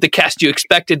this isn't the cast you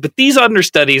expected, but these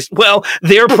understudies, well,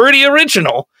 they're pretty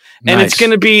original. And it's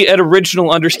going to be at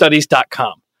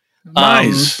originalunderstudies.com.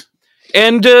 Nice.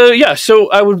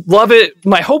 So I would love it.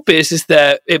 My hope is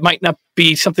that it might not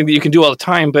be something that you can do all the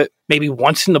time, but maybe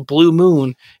once in the blue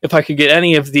moon, if I could get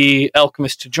any of the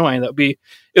alchemists to join, it would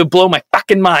blow my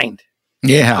fucking mind.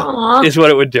 Yeah. Is what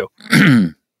it would do.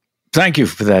 Thank you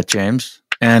for that, James.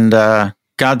 And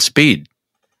Godspeed.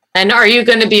 And are you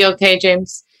going to be okay,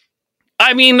 James?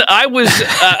 I mean, I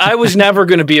was never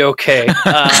going to be okay.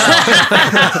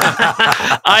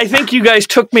 I think you guys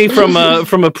took me from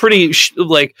a pretty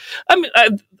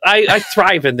I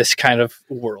thrive in this kind of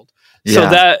world, so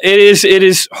that it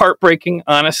is heartbreaking,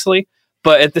 honestly.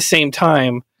 But at the same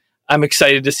time, I'm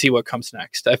excited to see what comes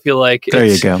next. I feel like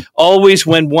always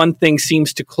when one thing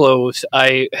seems to close,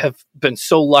 I have been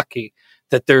so lucky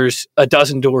that there's a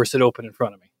dozen doors that open in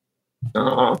front of me.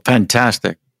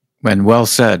 Fantastic, and well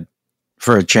said.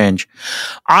 For a change,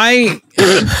 well,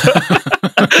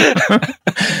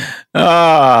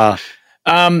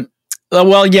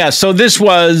 yeah. So this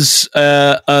was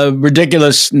a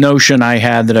ridiculous notion I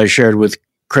had that I shared with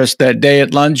Chris that day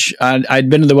at lunch. I'd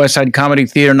been to the West Side Comedy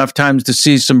Theater enough times to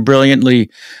see some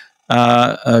brilliantly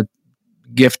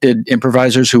gifted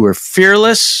improvisers who were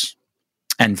fearless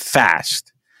and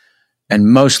fast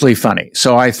and mostly funny.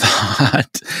 So I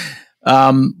thought,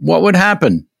 what would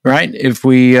happen? Right? If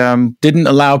we didn't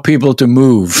allow people to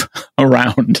move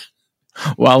around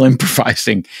while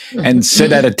improvising and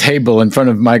sit at a table in front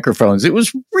of microphones. It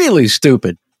was really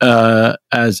stupid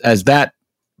as that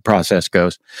process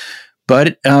goes.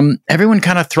 But everyone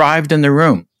kind of thrived in the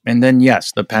room. And then,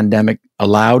 yes, the pandemic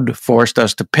forced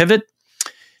us to pivot.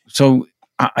 So,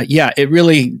 it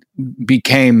really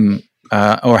became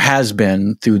or has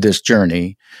been through this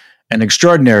journey an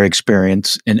extraordinary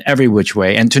experience in every which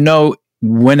way. And to know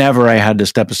whenever I had to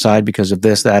step aside because of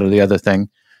this, that, or the other thing,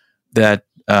 that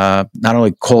not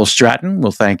only Cole Stratton,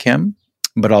 we'll thank him,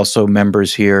 but also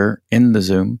members here in the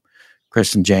Zoom,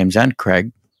 Chris and James and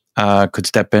Craig, could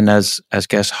step in as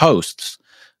guest hosts,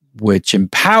 which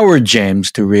empowered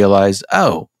James to realize,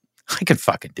 I could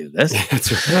fucking do this.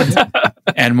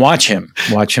 And watch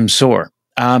him soar.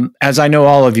 As I know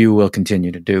all of you will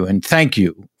continue to do. And thank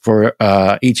you for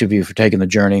each of you for taking the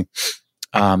journey.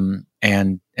 And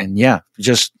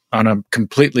just on a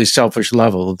completely selfish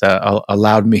level that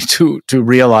allowed me to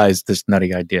realize this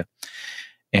nutty idea.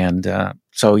 And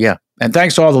and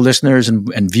thanks to all the listeners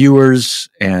and viewers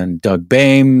and Doug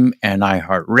Boehm and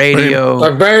iHeartRadio.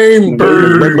 Doug Boehm.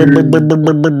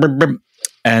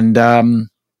 And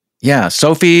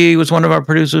Sophie was one of our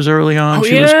producers early on.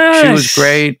 She was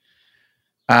great.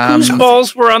 Whose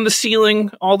balls were on the ceiling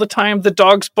all the time? The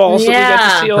dog's balls that we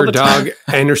got to see all the time. Her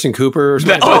dog, Anderson Cooper. Or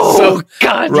something.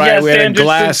 God, right. Yes, we had Anderson a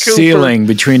glass Cooper. ceiling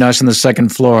between us and the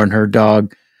second floor, and her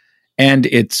dog and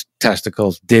its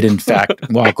testicles did, in fact,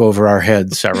 walk over our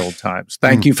heads several times.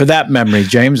 Thank you for that memory,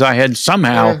 James. I had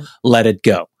somehow let it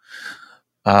go.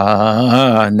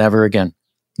 Never again.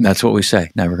 That's what we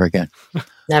say. Never again.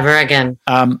 Never again.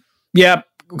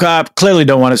 Clearly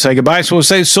don't want to say goodbye. So we'll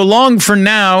say so long for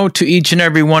now to each and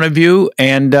every one of you.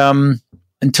 And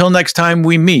until next time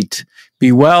we meet,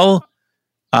 be well,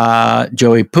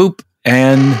 Joey Poop,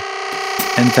 and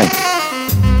thank you.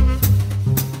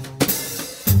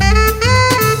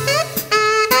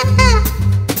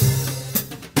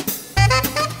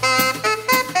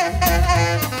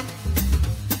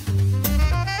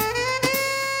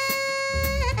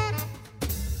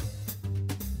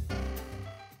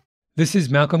 This is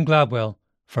Malcolm Gladwell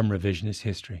from Revisionist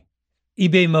History.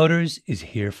 eBay Motors is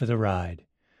here for the ride.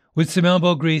 With some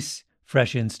elbow grease,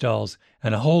 fresh installs,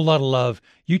 and a whole lot of love,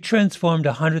 you transformed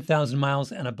 100,000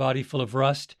 miles and a body full of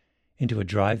rust into a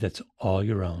drive that's all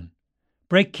your own.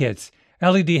 Brake kits,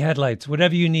 LED headlights,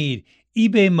 whatever you need,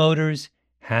 eBay Motors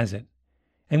has it.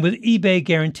 And with eBay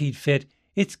Guaranteed Fit,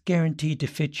 it's guaranteed to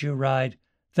fit your ride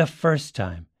the first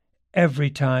time,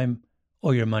 every time,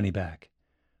 or your money back.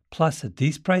 Plus, at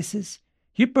these prices,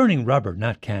 you're burning rubber,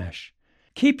 not cash.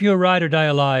 Keep your ride or die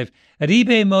alive at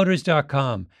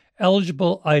ebaymotors.com.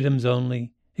 Eligible items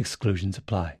only. Exclusions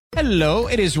apply. Hello,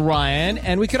 it is Ryan,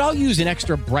 and we could all use an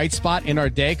extra bright spot in our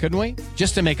day, couldn't we?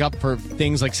 Just to make up for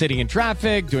things like sitting in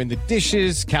traffic, doing the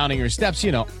dishes, counting your steps,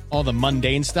 all the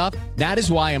mundane stuff. That is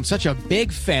why I'm such a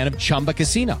big fan of Chumba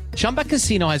Casino. Chumba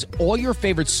Casino has all your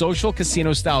favorite social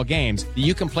casino-style games that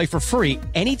you can play for free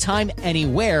anytime,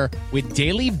 anywhere with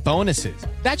daily bonuses.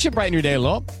 That should brighten your day a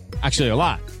little. Actually, a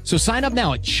lot. So sign up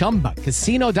now at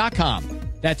ChumbaCasino.com.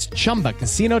 That's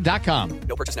ChumbaCasino.com.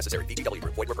 No purchase necessary. VGW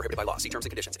Group. Void where prohibited by law. See terms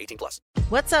and conditions. 18+.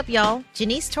 What's up, y'all?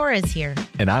 Janice Torres here.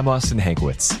 And I'm Austin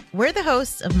Hankwitz. We're the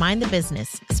hosts of Mind the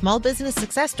Business, Small Business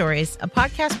Success Stories, a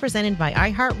podcast presented by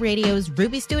iHeartRadio's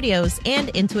Ruby Studios and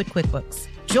Intuit QuickBooks.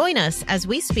 Join us as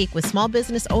we speak with small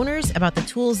business owners about the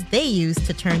tools they use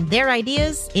to turn their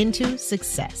ideas into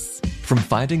success. From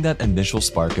finding that initial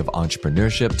spark of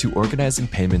entrepreneurship to organizing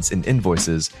payments and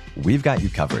invoices, we've got you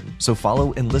covered. So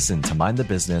follow and listen to Mind the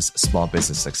Business Small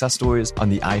Business Success Stories on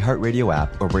the iHeartRadio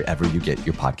app or wherever you get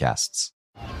your podcasts.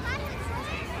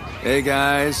 Hey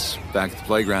guys, back at the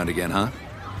playground again, huh?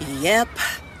 Yep.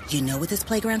 You know what this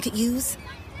playground could use?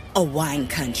 A wine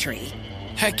country.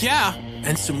 Heck yeah,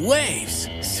 and some waves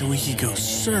so we could go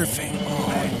surfing.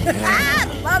 Oh,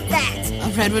 yeah. Love that. A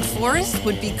redwood forest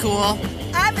would be cool.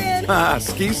 I'm in.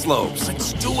 Ski slopes.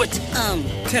 Let's do it.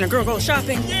 Can a girl go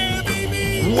shopping? Yeah,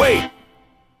 baby. Wait.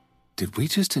 Did we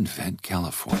just invent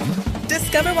California?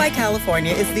 Discover why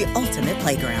California is the ultimate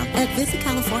playground at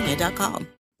visitcalifornia.com.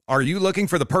 Are you looking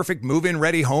for the perfect move-in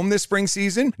ready home this spring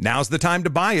season? Now's the time to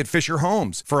buy at Fisher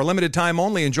Homes. For a limited time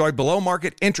only, enjoy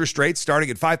below-market interest rates starting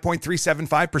at 5.375%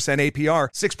 APR,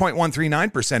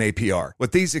 6.139% APR.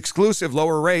 With these exclusive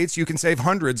lower rates, you can save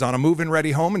hundreds on a move-in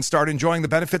ready home and start enjoying the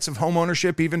benefits of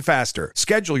homeownership even faster.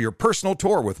 Schedule your personal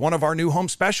tour with one of our new home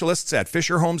specialists at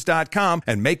FisherHomes.com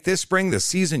and make this spring the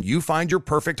season you find your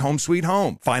perfect home sweet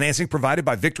home. Financing provided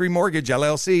by Victory Mortgage,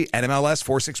 LLC, NMLS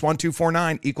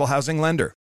 461249, Equal Housing Lender.